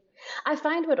 absolutely. I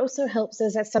find what also helps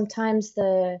is that sometimes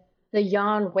the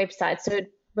yarn website, so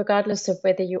regardless of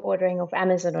whether you're ordering off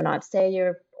Amazon or not, say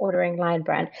you're ordering Lion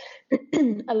Brand,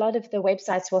 a lot of the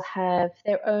websites will have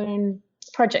their own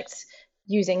projects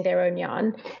using their own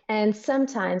yarn. And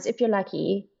sometimes, if you're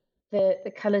lucky,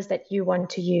 the colors that you want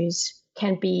to use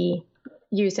can be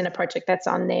used in a project that's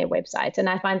on their website. And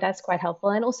I find that's quite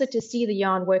helpful. And also to see the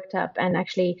yarn worked up and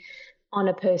actually on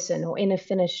a person or in a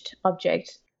finished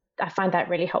object, I find that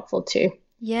really helpful too.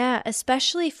 Yeah,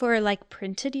 especially for like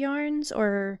printed yarns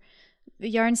or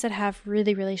yarns that have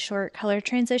really short color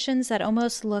transitions that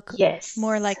almost look more Yes.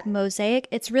 like mosaic.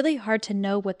 It's really hard to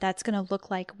know what that's going to look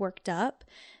like worked up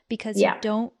because you Yeah.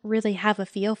 don't really have a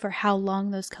feel for how long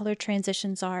those color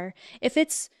transitions are. If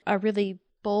it's a really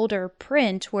bolder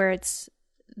print where it's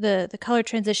the color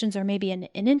transitions are maybe an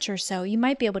inch or so, you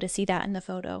might be able to see that in the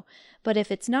photo. But if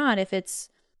it's not, if it's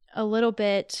a little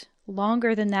bit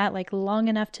longer than that, like long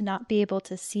enough to not be able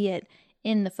to see it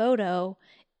in the photo,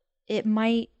 it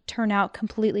might turn out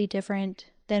completely different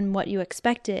than what you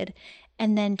expected.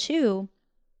 And then, too,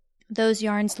 those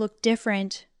yarns look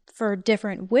different for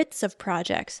different widths of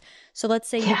projects. So let's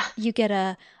say Yeah. you get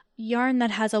a yarn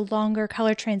that has a longer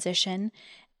color transition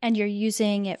and you're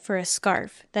using it for a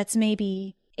scarf that's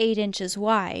maybe 8 inches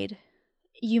wide.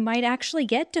 You might actually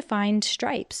get defined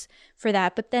stripes for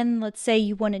that. But then let's say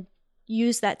you want to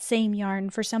use that same yarn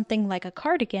for something like a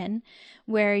cardigan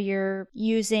where you're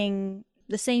using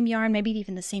the same yarn, maybe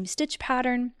even the same stitch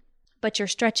pattern, but you're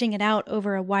stretching it out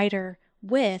over a wider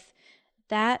width.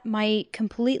 That might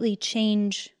completely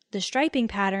change the striping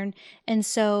pattern. And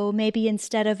so maybe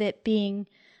instead of it being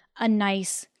a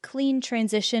nice clean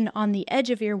transition on the edge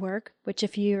of your work, which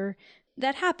if you're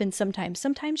that happens sometimes.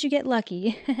 Sometimes you get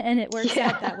lucky and it works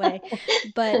out that way.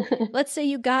 But let's say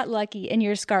you got lucky in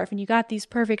your scarf and you got these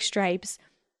perfect stripes.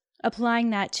 Applying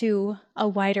that to a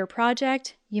wider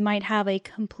project, you might have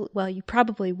you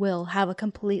probably will have a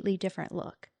completely different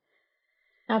look.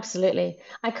 Absolutely.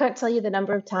 I can't tell you the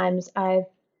number of times I've,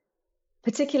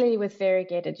 particularly with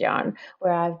variegated yarn,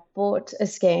 where I've bought a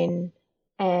skein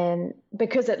and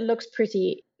because it looks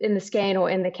pretty in the skein or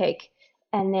in the cake,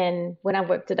 and then when I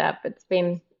worked it up, it's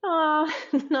been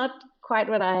not quite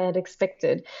what I had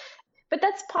expected. But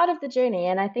that's part of the journey,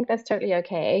 and I think that's totally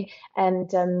okay.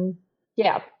 And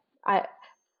yeah, I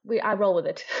I roll with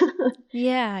it.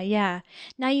 Yeah.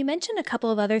 Now, you mentioned a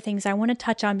couple of other things I want to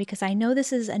touch on because I know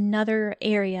this is another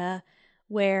area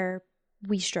where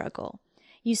we struggle.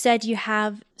 You said you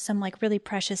have some like really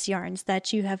precious yarns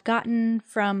that you have gotten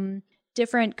from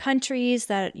different countries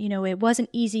that, it wasn't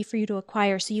easy for you to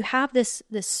acquire. So you have this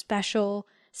special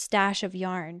stash of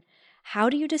yarn. How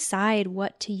do you decide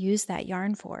what to use that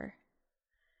yarn for?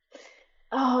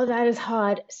 Oh, that is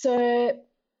hard. So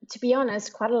to be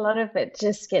honest, quite a lot of it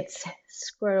just gets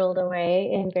squirreled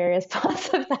away in various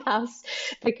parts of the house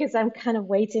because I'm kind of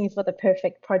waiting for the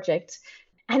perfect project.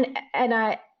 And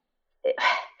I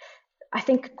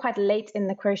think quite late in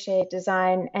the crochet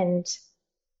design and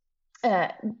uh,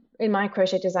 in my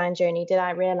crochet design journey did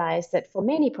I realize that for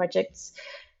many projects,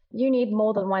 you need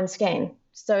more than one skein.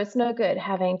 So it's no good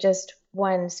having just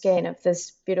one skein of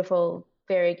this beautiful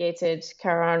variegated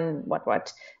Caron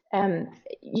what.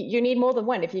 You need more than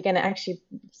one if you're going to actually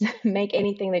make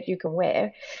anything that you can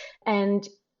wear. And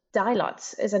dye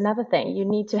lots is another thing. You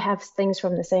need to have things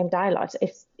from the same dye lot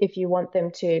if you want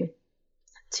them to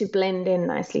blend in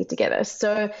nicely together.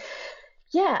 So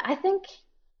yeah, I think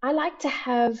I like to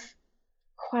have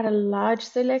quite a large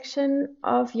selection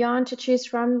of yarn to choose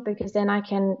from because then I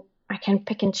can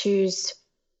pick and choose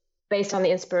based on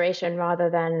the inspiration rather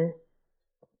than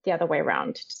the other way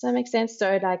around. Does that make sense?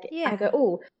 So like I go,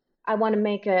 oh, I want to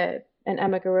make an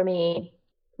amigurumi,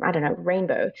 I don't know,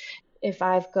 rainbow. If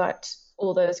I've got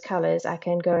all those colors, I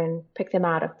can go and pick them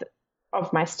out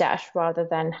of my stash rather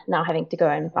than now having to go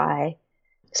and buy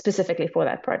specifically for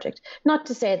that project. Not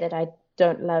to say that I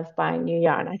don't love buying new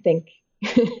yarn. I think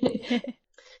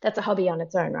that's a hobby on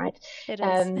its own, right? It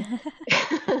is.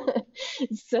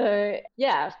 So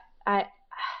yeah, I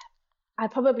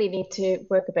probably need to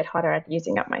work a bit harder at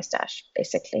using up my stash,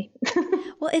 basically.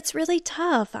 Well, it's really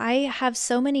tough. I have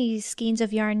so many skeins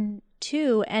of yarn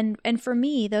too, and for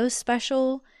me, those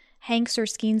special hanks or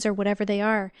skeins or whatever they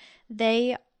are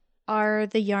the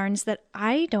yarns that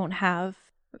I don't have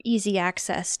easy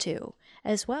access to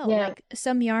as well. Yeah. Like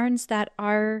some yarns that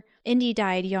are indie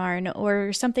dyed yarn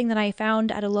or something that I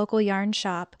found at a local yarn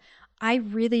shop. I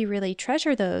really, really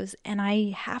treasure those, and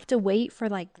I have to wait for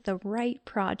like the right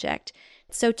project.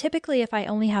 So typically, if I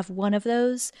only have one of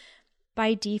those,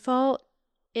 by default,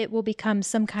 it will become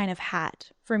some kind of hat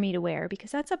for me to wear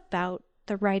because that's about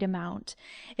the right amount.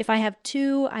 If I have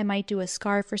two, I might do a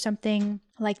scarf or something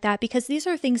like that because these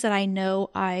are things that I know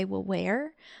I will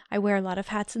wear. I wear a lot of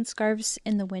hats and scarves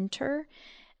in the winter,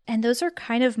 and those are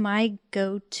kind of my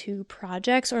go-to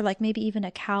projects, or like maybe even a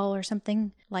cowl or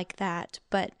something like that.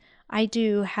 But I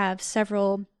do have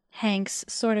several hanks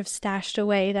sort of stashed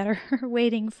away that are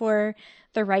waiting for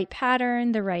the right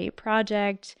pattern, the right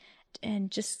project,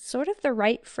 and just sort of the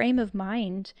right frame of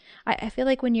mind. I feel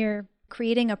like when you're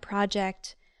creating a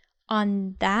project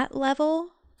on that level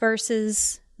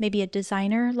versus maybe a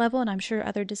designer level, and I'm sure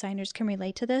other designers can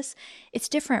relate to this, it's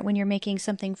different when you're making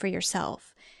something for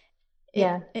yourself.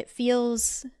 It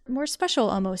feels more special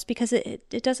almost because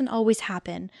it doesn't always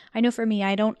happen. I know for me,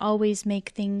 I don't always make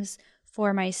things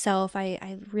for myself.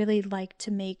 I really like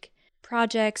to make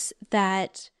projects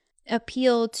that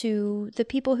appeal to the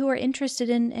people who are interested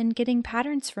in getting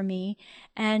patterns from me.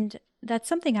 And that's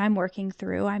something I'm working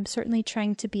through. I'm certainly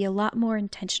trying to be a lot more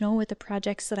intentional with the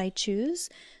projects that I choose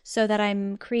so that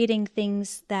I'm creating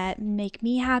things that make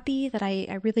me happy, that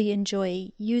I really enjoy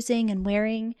using and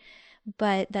wearing,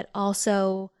 but that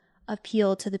also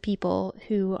appeal to the people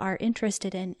who are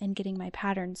interested in getting my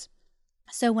patterns.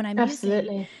 So when I'm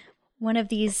using one of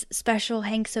these special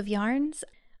hanks of yarns,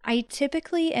 I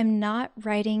typically am not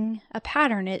writing a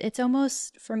pattern. It's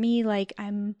almost for me like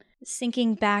I'm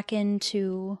sinking back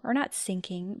into, or not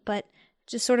sinking, but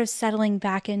just sort of settling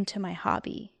back into my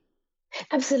hobby.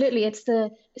 Absolutely. It's the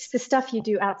stuff you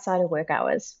do outside of work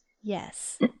hours.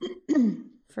 Yes.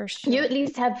 For sure. You at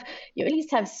least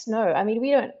have snow. I mean,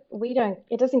 we don't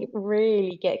it doesn't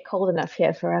really get cold enough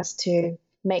here for us to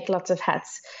make lots of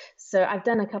hats. So I've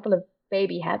done a couple of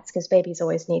baby hats because babies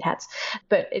always need hats,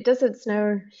 but it doesn't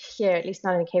snow here, at least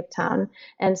not in Cape Town.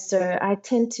 And so I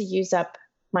tend to use up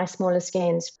my smaller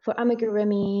skeins for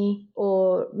amigurumi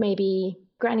or maybe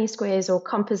granny squares or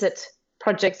composite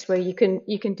projects where you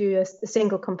can do a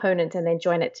single component and then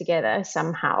join it together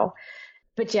somehow.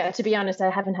 But yeah, to be honest, I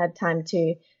haven't had time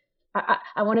to.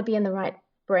 I want to be in the right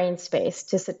brain space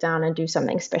to sit down and do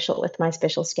something special with my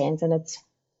special skeins, and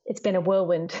it's been a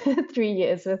whirlwind 3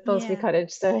 years with Thorlesby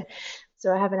Cottage, so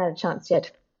I haven't had a chance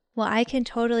yet. Well, I can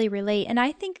totally relate, and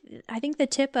I think the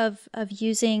tip of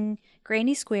using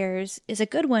granny squares is a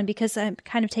good one because I'm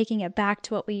kind of taking it back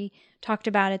to what we talked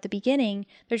about at the beginning.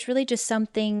 There's really just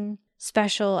something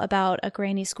special about a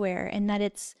granny square, and that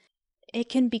it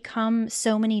can become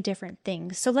so many different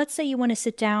things. So let's say you want to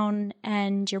sit down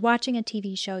and you're watching a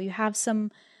TV show. You have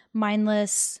some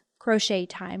mindless crochet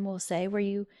time, we'll say, where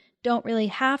you don't really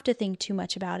have to think too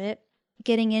much about it.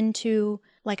 Getting into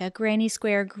like a granny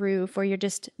square groove where you're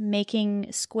just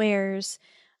making squares,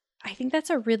 I think that's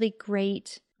a really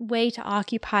great way to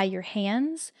occupy your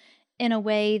hands in a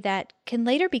way that can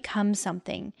later become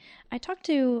something. I talked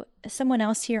to someone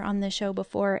else here on the show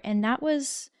before, and that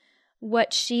was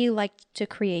what she liked to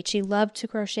create. She loved to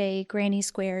crochet granny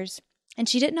squares, and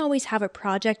she didn't always have a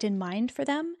project in mind for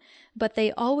them, but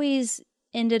they always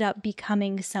ended up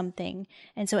becoming something.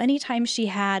 And so anytime she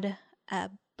had a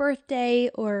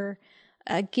birthday or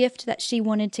a gift that she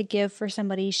wanted to give for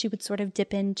somebody, she would sort of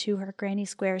dip into her granny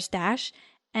square stash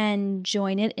and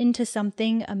join it into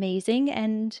something amazing.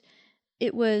 And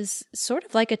it was sort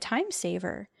of like a time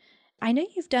saver. I know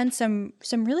you've done some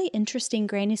really interesting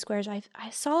granny squares. I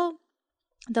saw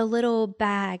the little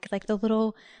bag, like the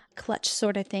little clutch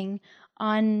sort of thing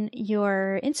on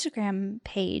your Instagram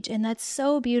page, and that's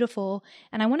so beautiful.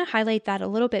 And I want to highlight that a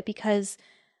little bit because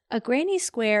a granny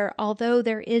square, although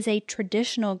there is a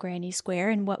traditional granny square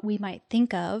and what we might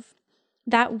think of,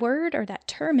 that word or that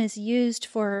term is used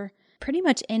for pretty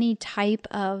much any type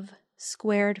of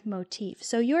squared motif.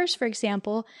 So yours, for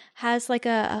example, has like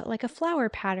a flower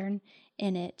pattern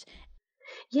in it.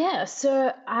 Yeah,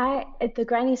 so the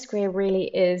granny square really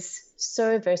is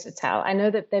so versatile. I know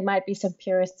that there might be some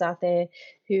purists out there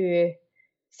who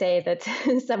say that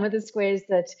some of the squares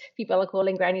that people are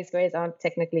calling granny squares aren't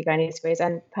technically granny squares,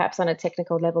 and perhaps on a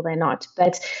technical level they're not.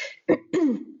 But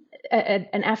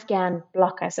an Afghan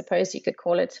block, I suppose you could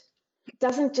call it,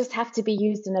 doesn't just have to be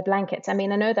used in a blanket. I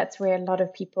mean, I know that's where a lot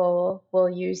of people will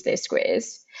use their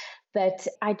squares, but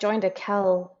I joined a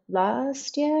KAL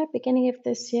last year, beginning of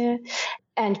this year,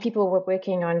 and people were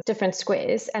working on different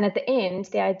squares. And at the end,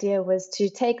 the idea was to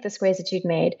take the squares that you'd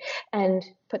made and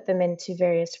put them into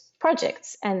various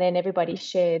projects. And then everybody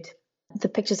shared the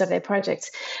pictures of their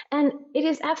projects. And it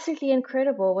is absolutely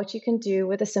incredible what you can do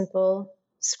with a simple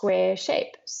square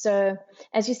shape. So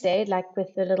as you say, like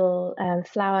with the little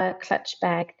flower clutch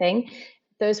bag thing,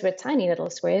 those were tiny little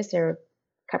squares. They're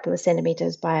a couple of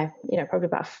centimeters by, probably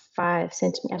about 5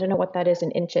 centimeters. I don't know what that is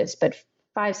in inches, but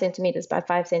 5 centimeters by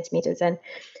 5 centimeters, and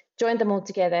joined them all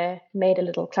together, made a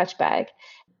little clutch bag.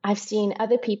 I've seen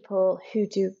other people who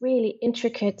do really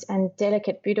intricate and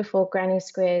delicate, beautiful granny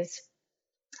squares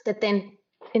that then,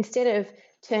 instead of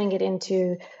turning it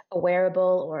into a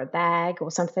wearable or a bag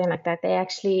or something like that, they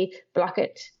actually block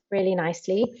it really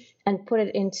nicely and put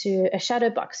it into a shadow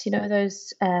box,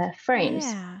 those frames.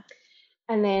 Yeah.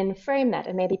 And then frame that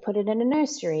and maybe put it in a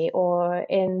nursery or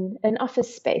in an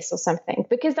office space or something,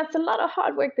 because that's a lot of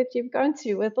hard work that you've gone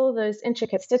through with all those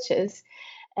intricate stitches.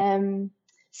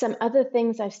 Some other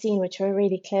things I've seen which are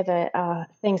really clever are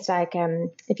things like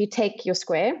if you take your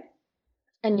square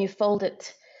and you fold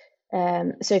it,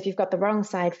 so if you've got the wrong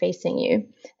side facing you,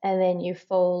 and then you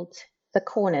fold the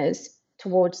corners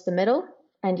towards the middle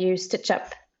and you stitch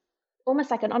up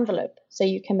almost like an envelope, so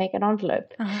you can make an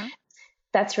envelope. Uh-huh.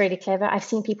 That's really clever. I've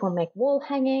seen people make wall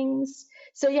hangings.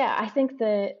 So yeah, I think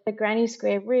the granny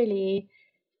square really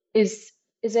is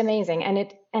amazing,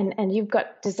 and you've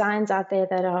got designs out there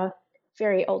that are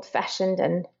very old fashioned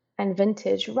and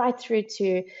vintage, right through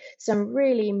to some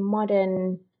really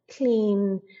modern,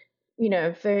 clean,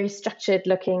 very structured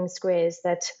looking squares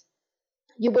that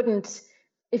you wouldn't.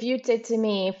 If you'd said to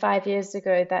me 5 years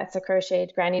ago that's a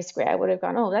crocheted granny square, I would have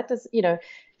gone, oh, that does,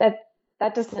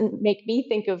 that doesn't make me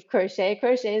think of crochet.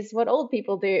 Crochet is what old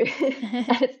people do.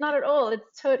 And it's not at all.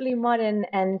 It's totally modern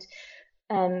and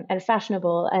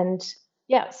fashionable. And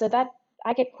yeah, so that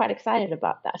I get quite excited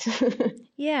about that.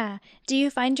 Yeah. Do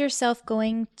you find yourself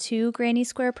going to granny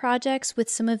square projects with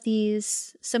some of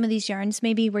these yarns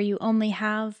maybe where you only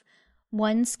have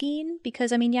one skein?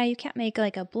 Because I mean, yeah, you can't make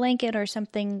like a blanket or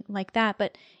something like that,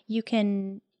 but you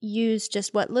can use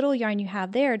just what little yarn you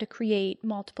have there to create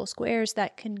multiple squares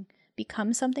that can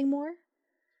become something more?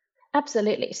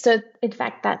 Absolutely. So, in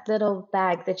fact, that little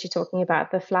bag that you're talking about,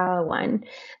 the flower one,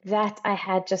 that I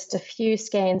had just a few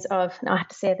skeins of, now I have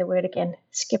to say the word again,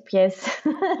 skipias,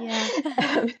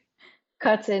 Yeah.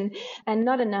 cotton, and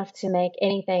not enough to make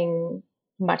anything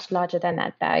much larger than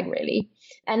that bag, really.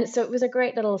 And so it was a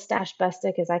great little stash buster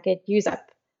because I could use up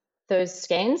those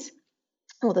skeins,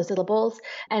 all those little balls,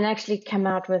 and actually come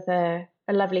out with a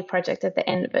lovely project at the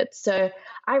end of it. So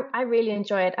I really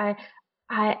enjoy it.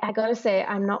 I got to say,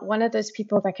 I'm not one of those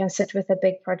people that can sit with a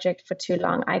big project for too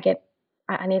long. I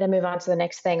need to move on to the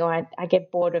next thing, or I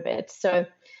get bored of it. So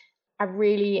I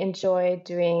really enjoy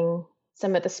doing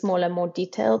some of the smaller, more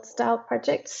detailed style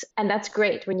projects. And that's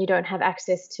great when you don't have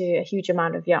access to a huge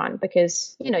amount of yarn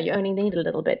because, you only need a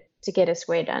little bit to get a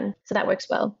square done. So that works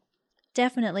well.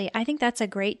 Definitely. I think that's a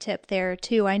great tip there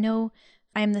too. I know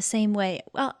I'm the same way.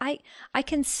 Well, I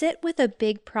can sit with a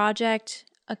big project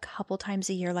a couple times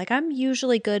a year. Like I'm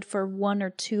usually good for 1 or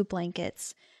 2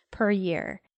 blankets per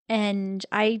year. And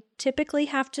I typically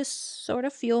have to sort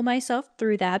of fuel myself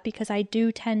through that because I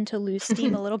do tend to lose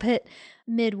steam a little bit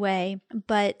midway.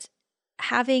 But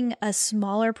having a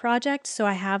smaller project, so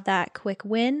I have that quick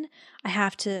win, I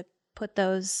have to put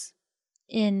those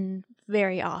in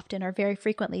very often or very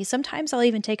frequently. Sometimes I'll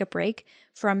even take a break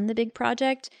from the big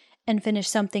project and finish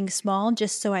something small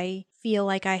just so I feel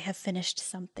like I have finished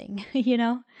something, you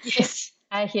know? Yes,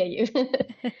 I hear you.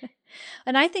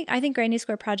 And I think Granny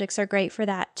Square projects are great for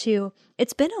that too.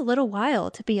 It's been a little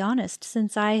while, to be honest,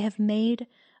 since I have made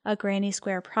a Granny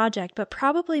Square project, but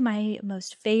probably my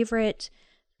most favorite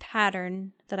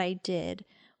pattern that I did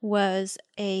was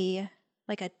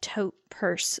like a tote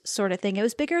purse sort of thing. It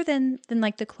was bigger than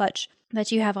like the clutch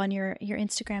that you have on your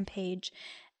Instagram page.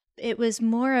 It was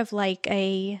more of like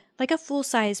a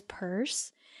full-size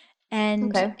purse,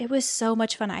 and Okay. it was so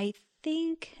much fun. I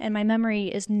think, and my memory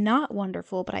is not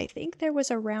wonderful, but I think there was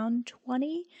around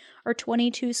 20 or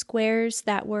 22 squares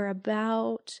that were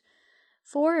about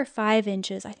 4 or 5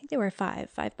 inches. I think they were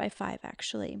 5 by 5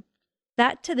 actually.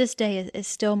 That to this day is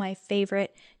still my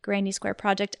favorite Granny Square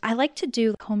project. I like to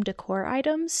do home decor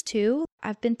items too.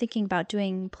 I've been thinking about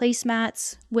doing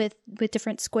placemats with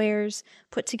different squares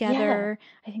put together.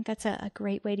 Yeah. I think that's a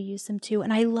great way to use them too.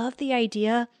 And I love the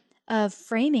idea of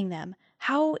framing them.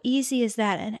 How easy is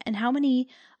that? And how many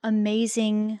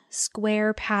amazing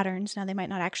square patterns, now they might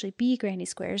not actually be granny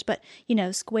squares, but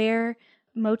square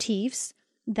motifs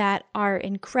that are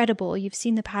incredible. You've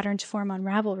seen the patterns form on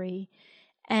Ravelry,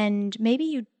 and maybe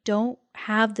you don't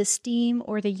have the steam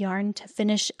or the yarn to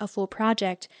finish a full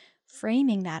project.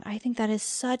 Framing that, I think that is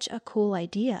such a cool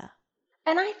idea.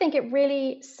 And I think it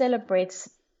really celebrates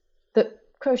the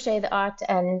crochet, the art,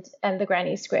 and the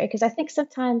granny square, because I think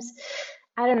sometimes,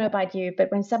 I don't know about you,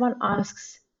 but when someone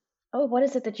asks, oh, what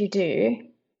is it that you do?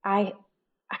 I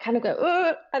kind of go,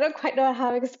 oh, I don't quite know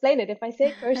how to explain it. If I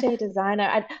say crochet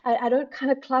designer, I don't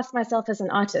kind of class myself as an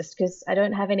artist because I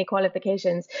don't have any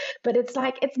qualifications. But it's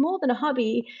like, it's more than a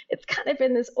hobby. It's kind of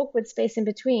in this awkward space in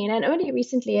between. And only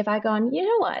recently have I gone, you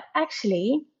know what?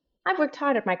 Actually, I've worked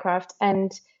hard at my craft,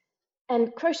 and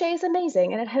crochet is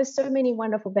amazing, and it has so many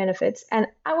wonderful benefits, and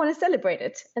I want to celebrate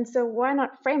it. And so why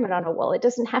not frame it on a wall? It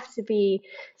doesn't have to be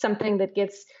something that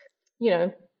gets,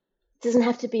 doesn't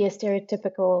have to be a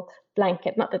stereotypical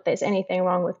blanket. Not that there's anything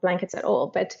wrong with blankets at all,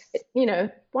 but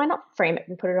why not frame it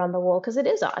and put it on the wall? Because it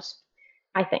is art,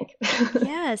 I think.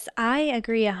 Yes, I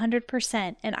agree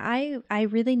 100%. And I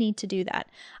really need to do that.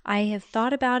 I have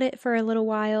thought about it for a little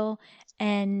while,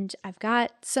 and I've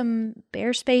got some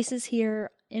bare spaces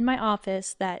here in my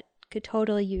office that could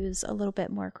totally use a little bit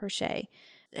more crochet.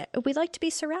 We like to be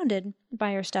surrounded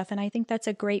by our stuff, and I think that's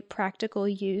a great practical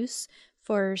use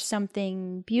for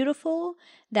something beautiful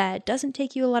that doesn't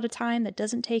take you a lot of time, that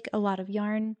doesn't take a lot of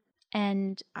yarn,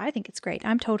 and I think it's great.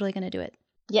 I'm totally going to do it.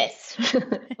 Yes.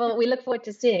 Well, we look forward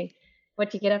to seeing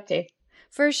what you get up to.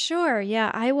 For sure. Yeah,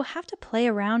 I will have to play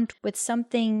around with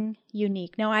something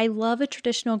unique. Now, I love a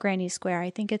traditional granny square. I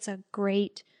think it's a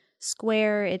great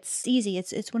square. It's easy.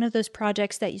 It's one of those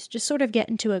projects that you just sort of get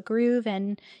into a groove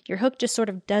and your hook just sort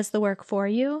of does the work for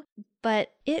you.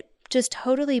 But it just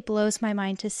totally blows my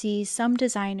mind to see some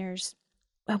designers,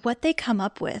 what they come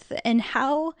up with and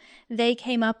how they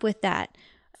came up with that.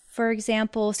 For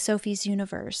example, Sophie's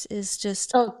Universe is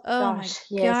just, oh my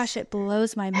gosh, it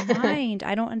blows my mind.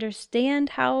 I don't understand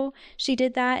how she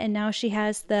did that. And now she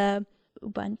has the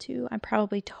Ubuntu. I'm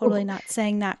probably totally not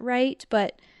saying that right,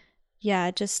 but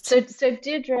yeah, just so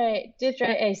Deirdre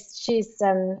Ace, she's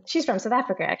from South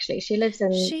Africa actually. She lives in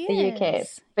the UK,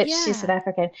 but she's South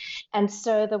African. And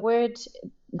so the word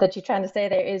that you're trying to say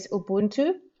there is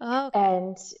Ubuntu. Oh, okay.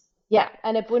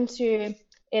 And Ubuntu,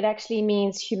 it actually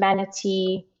means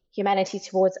humanity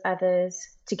towards others,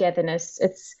 togetherness.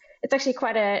 It's actually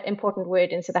quite an important word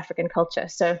in South African culture.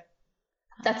 So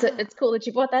it's cool that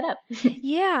you brought that up.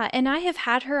 Yeah, and I have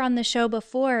had her on the show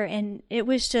before, and it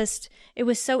was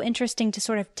so interesting to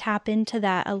sort of tap into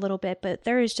that a little bit, but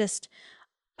there is just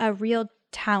a real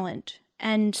talent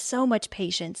and so much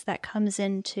patience that comes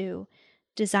into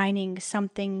designing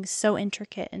something so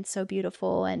intricate and so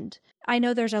beautiful. And I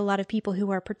know there's a lot of people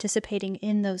who are participating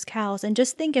in those CALs, and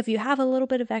just think if you have a little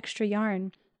bit of extra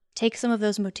yarn, take some of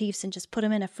those motifs and just put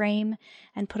them in a frame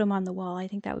and put them on the wall. I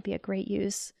think that would be a great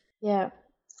use. Yeah.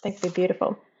 I think it'd be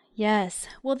beautiful. Yes.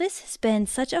 Well, this has been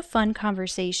such a fun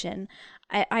conversation.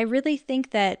 I really think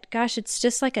that, gosh, it's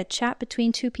just like a chat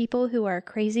between two people who are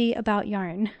crazy about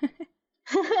yarn.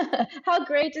 How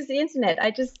great is the internet?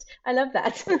 I love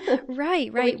that.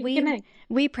 Right.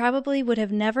 We probably would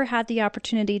have never had the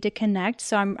opportunity to connect.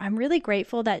 So I'm really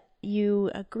grateful that You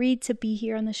agreed to be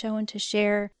here on the show and to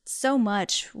share so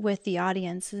much with the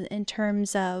audience in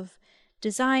terms of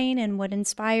design and what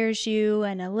inspires you,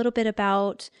 and a little bit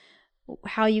about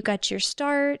how you got your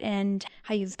start and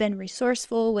how you've been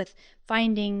resourceful with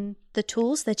finding the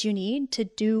tools that you need to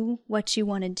do what you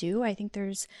want to do. I think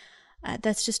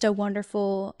that's just a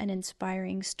wonderful and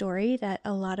inspiring story that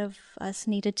a lot of us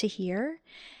needed to hear.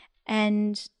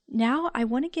 And now I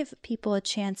want to give people a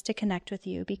chance to connect with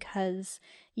you because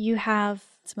you have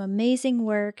some amazing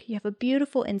work. You have a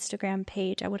beautiful Instagram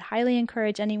page. I would highly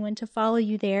encourage anyone to follow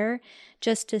you there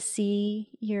just to see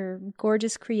your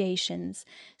gorgeous creations.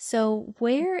 So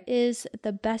where is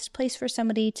the best place for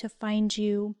somebody to find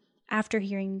you after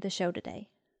hearing the show today?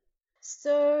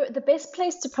 So the best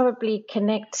place to probably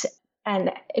connect,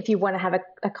 and if you want to have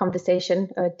a conversation,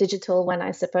 a digital one,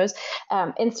 I suppose,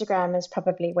 Instagram is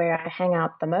probably where I hang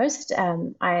out the most.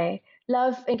 I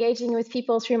love engaging with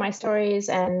people through my stories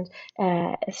and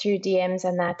through DMs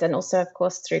and that, and also, of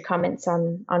course, through comments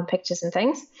on pictures and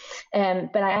things.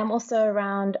 But I am also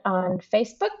around on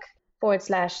Facebook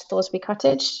 /Thorsby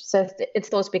Cottage. So it's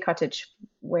Thorsby Cottage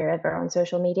wherever on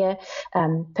social media,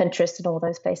 Pinterest and all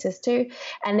those places too.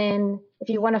 And then if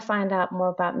you want to find out more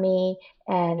about me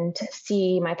and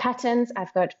see my patterns,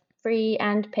 I've got free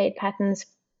and paid patterns.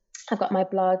 I've got my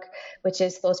blog, which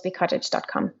is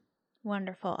thorsbycottage.com.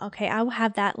 Wonderful. Okay, I will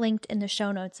have that linked in the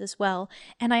show notes as well.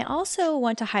 And I also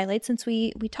want to highlight, since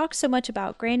we talked so much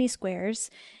about Granny Squares,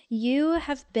 you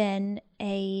have been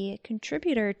a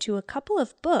contributor to a couple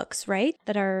of books, right,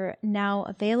 that are now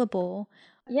available.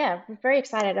 Yeah, we're very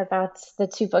excited about the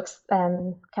 2 books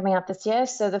coming out this year.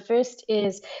 So the first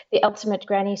is the Ultimate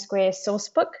Granny Square Source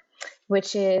Book,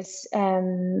 which is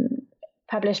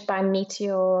published by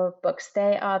Meteor Books.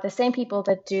 They are the same people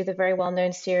that do the very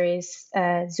well-known series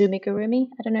Zumigurumi.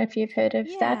 I don't know if you've heard of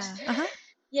that. Uh-huh.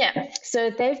 Yeah, so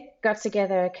they've got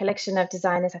together a collection of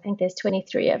designers. I think there's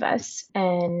 23 of us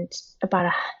and about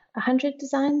 100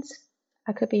 designs.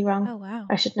 I could be wrong. Oh, wow.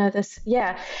 I should know this.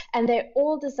 Yeah, and they're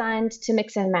all designed to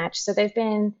mix and match. So they've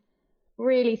been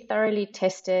really thoroughly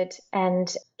tested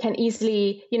and can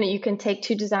easily, you can take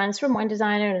 2 designs from one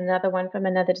designer and another one from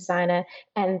another designer,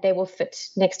 and they will fit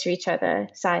next to each other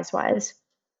size-wise.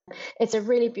 It's a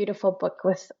really beautiful book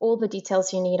with all the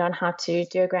details you need on how to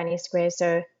do a granny square,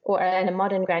 or a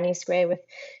modern granny square with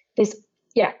this,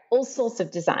 all sorts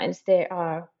of designs. There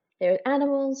are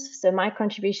animals. So my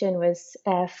contribution was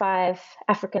 5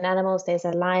 African animals. There's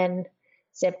a lion,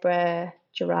 zebra,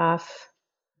 giraffe,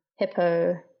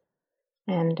 hippo,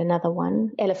 and another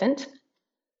one, elephant.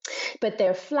 But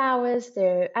there are flowers,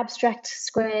 there are abstract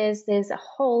squares. There's a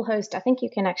whole host. I think you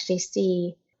can actually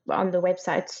see on the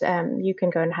website, you can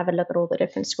go and have a look at all the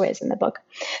different squares in the book.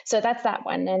 So that's that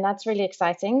one, and that's really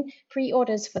exciting.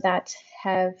 Pre-orders for that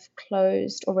have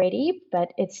closed already,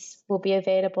 but will be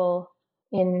available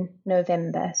in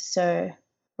November, so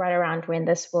right around when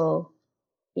this will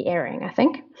be airing, I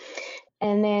think.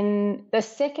 And then the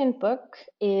second book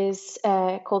is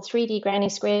called 3D Granny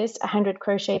Squares, 100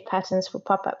 Crochet Patterns for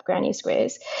Pop-Up Granny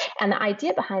Squares. And the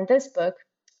idea behind this book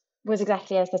was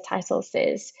exactly as the title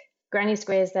says, granny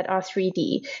squares that are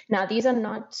 3D. Now, these are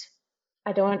not,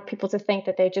 I don't want people to think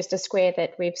that they're just a square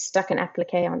that we've stuck an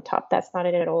applique on top. That's not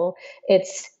it at all.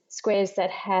 It's squares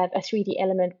that have a 3D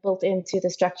element built into the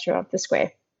structure of the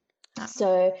square. Oh.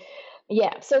 So,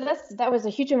 that was a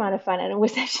huge amount of fun, and it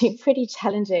was actually pretty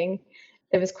challenging.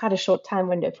 It was quite a short time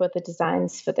window for the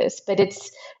designs for this, but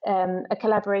it's a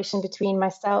collaboration between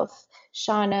myself,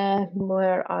 Shana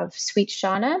Moore of Sweet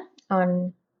Shana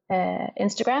on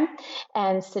Instagram,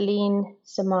 and Celine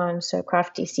Saman, so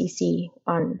Crafty CC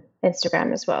on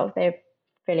Instagram as well. They're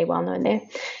fairly well known there.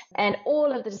 And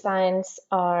all of the designs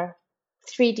are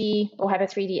 3D or have a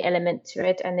 3D element to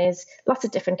it, and there's lots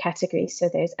of different categories. So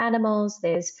there's animals,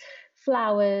 there's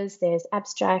flowers, there's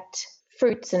abstract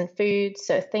fruits and foods,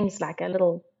 so things like a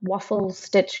little waffle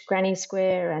stitch granny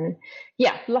square, and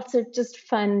lots of just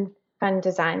fun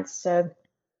designs. So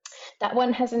that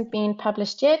one hasn't been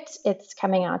published yet. It's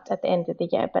coming out at the end of the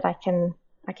year, but I can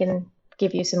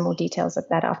give you some more details of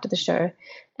that after the show.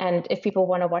 And if people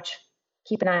want to watch,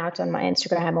 keep an eye out on my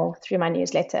Instagram or through my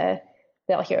newsletter,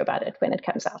 they'll hear about it when it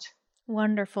comes out.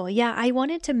 Wonderful. Yeah, I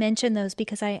wanted to mention those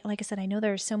because like I said, I know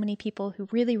there are so many people who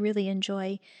really, really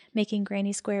enjoy making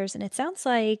granny squares, and it sounds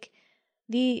like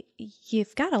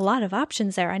you've got a lot of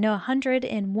options there. I know 100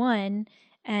 in one,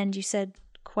 and you said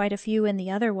quite a few in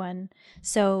the other one.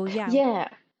 So yeah.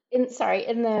 In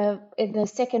the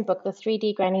second book, the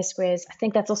 3D Granny Squares, I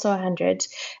think that's also 100,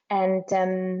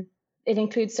 and it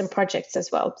includes some projects as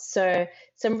well. So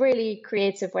some really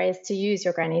creative ways to use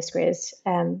your granny squares,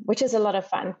 which is a lot of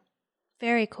fun.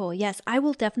 Very cool. Yes, I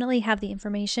will definitely have the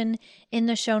information in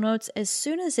the show notes as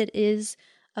soon as it is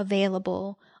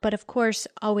available. But of course,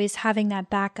 always having that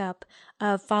backup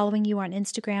of following you on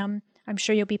Instagram. I'm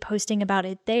sure you'll be posting about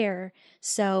it there.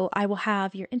 So I will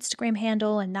have your Instagram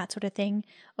handle and that sort of thing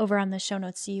over on the show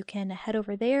notes so you can head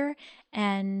over there.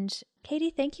 And Katie,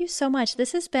 thank you so much.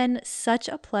 This has been such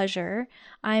a pleasure.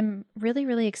 I'm really,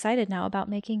 really excited now about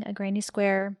making a granny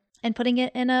square and putting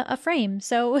it in a frame.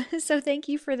 So thank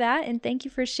you for that. And thank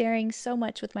you for sharing so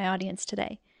much with my audience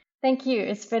today. Thank you.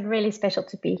 It's been really special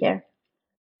to be here.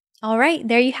 All right,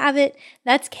 there you have it.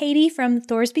 That's Katie from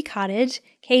Thorsby Cottage.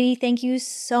 Katie, thank you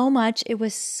so much. It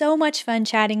was so much fun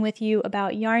chatting with you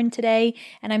about yarn today,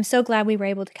 and I'm so glad we were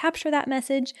able to capture that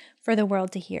message for the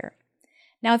world to hear.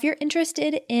 Now, if you're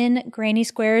interested in granny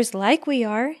squares like we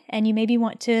are, and you maybe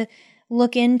want to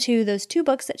look into those 2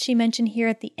 books that she mentioned here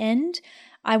at the end,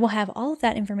 I will have all of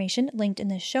that information linked in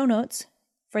the show notes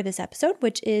for this episode,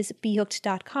 which is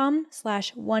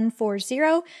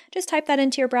behooked.com/140. Just type that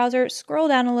into your browser, scroll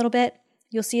down a little bit.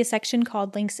 You'll see a section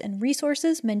called Links and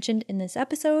Resources mentioned in this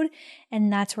episode,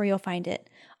 and that's where you'll find it.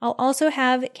 I'll also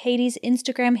have Katie's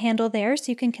Instagram handle there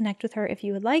so you can connect with her if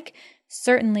you would like.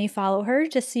 Certainly follow her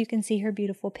just so you can see her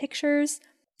beautiful pictures.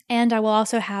 And I will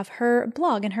also have her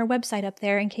blog and her website up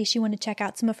there in case you want to check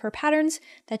out some of her patterns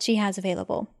that she has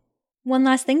available. One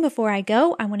last thing before I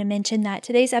go, I want to mention that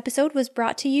today's episode was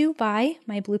brought to you by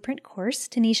my Blueprint course,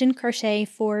 Tunisian Crochet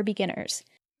for Beginners.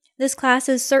 This class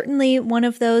is certainly one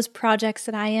of those projects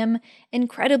that I am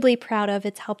incredibly proud of.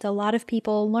 It's helped a lot of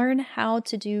people learn how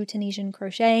to do Tunisian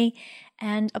crochet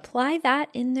and apply that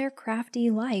in their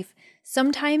crafty life.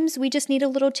 Sometimes we just need a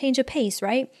little change of pace,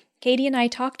 right? Katie and I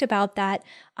talked about that.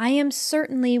 I am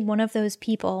certainly one of those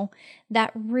people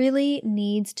that really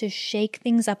needs to shake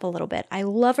things up a little bit. I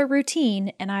love a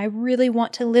routine and I really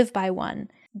want to live by one.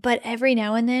 But every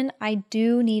now and then I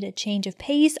do need a change of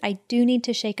pace. I do need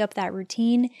to shake up that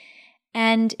routine.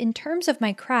 And in terms of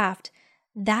my craft,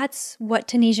 that's what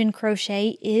Tunisian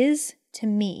crochet is to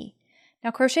me. Now,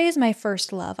 crochet is my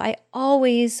first love. I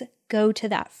always go to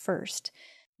that first.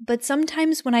 But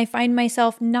sometimes when I find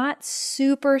myself not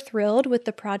super thrilled with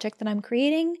the project that I'm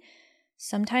creating,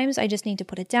 sometimes I just need to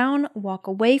put it down, walk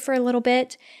away for a little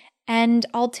bit, and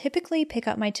I'll typically pick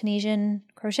up my Tunisian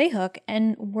crochet hook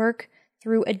and work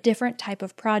through a different type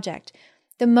of project.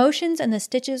 The motions and the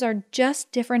stitches are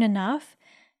just different enough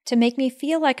to make me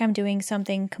feel like I'm doing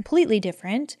something completely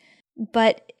different,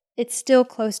 but it's still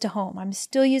close to home. I'm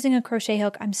still using a crochet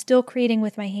hook. I'm still creating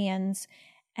with my hands,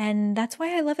 and that's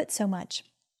why I love it so much.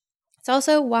 It's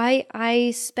also why I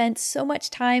spent so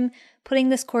much time putting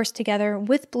this course together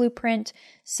with Blueprint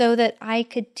so that I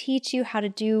could teach you how to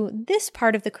do this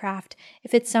part of the craft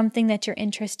if it's something that you're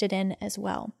interested in as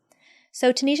well.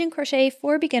 So Tunisian Crochet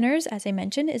for Beginners, as I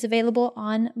mentioned, is available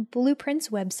on Blueprint's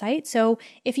website. So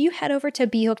if you head over to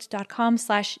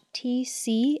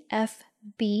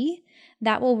behooked.com/TCFB,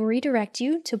 that will redirect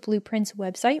you to Blueprint's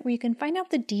website where you can find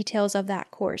out the details of that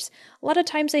course. A lot of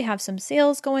times they have some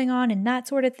sales going on and that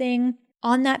sort of thing.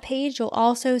 On that page, you'll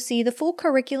also see the full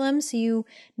curriculum so you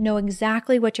know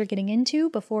exactly what you're getting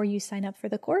into before you sign up for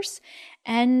the course.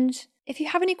 And if you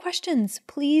have any questions,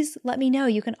 please let me know.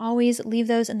 You can always leave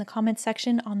those in the comments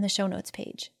section on the show notes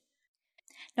page.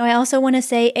 Now, I also want to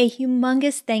say a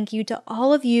humongous thank you to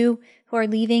all of you who are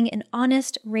leaving an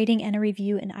honest rating and a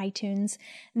review in iTunes.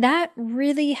 That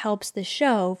really helps the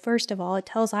show. First of all, it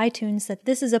tells iTunes that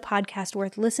this is a podcast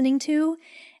worth listening to.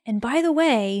 And by the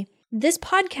way, this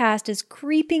podcast is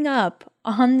creeping up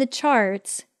on the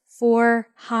charts for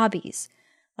hobbies.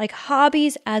 Like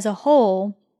hobbies as a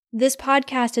whole, this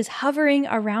podcast is hovering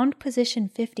around position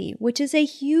 50, which is a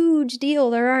huge deal.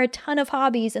 There are a ton of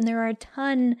hobbies and there are a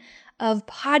ton of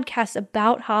podcasts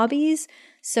about hobbies.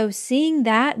 So seeing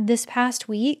that this past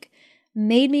week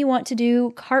made me want to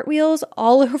do cartwheels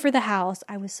all over the house.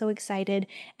 I was so excited,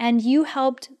 and you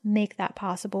helped make that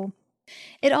possible.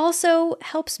 It also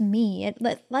helps me. It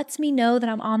lets me know that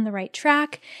I'm on the right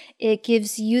track. It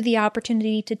gives you the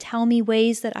opportunity to tell me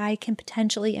ways that I can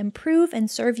potentially improve and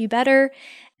serve you better.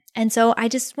 And so I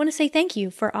just want to say thank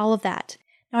you for all of that.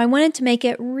 Now, I wanted to make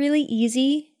it really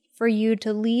easy for you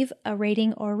to leave a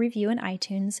rating or review in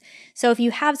iTunes. So if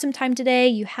you have some time today,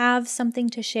 you have something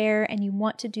to share and you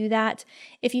want to do that,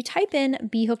 if you type in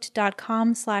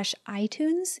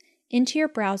behooked.com/iTunes into your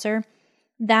browser,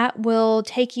 that will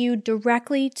take you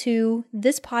directly to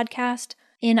this podcast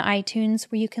in iTunes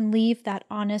where you can leave that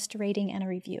honest rating and a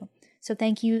review. So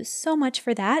thank you so much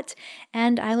for that.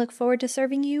 And I look forward to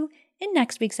serving you in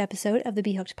next week's episode of the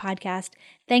Be Hooked podcast.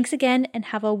 Thanks again and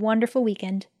have a wonderful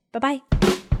weekend. Bye-bye.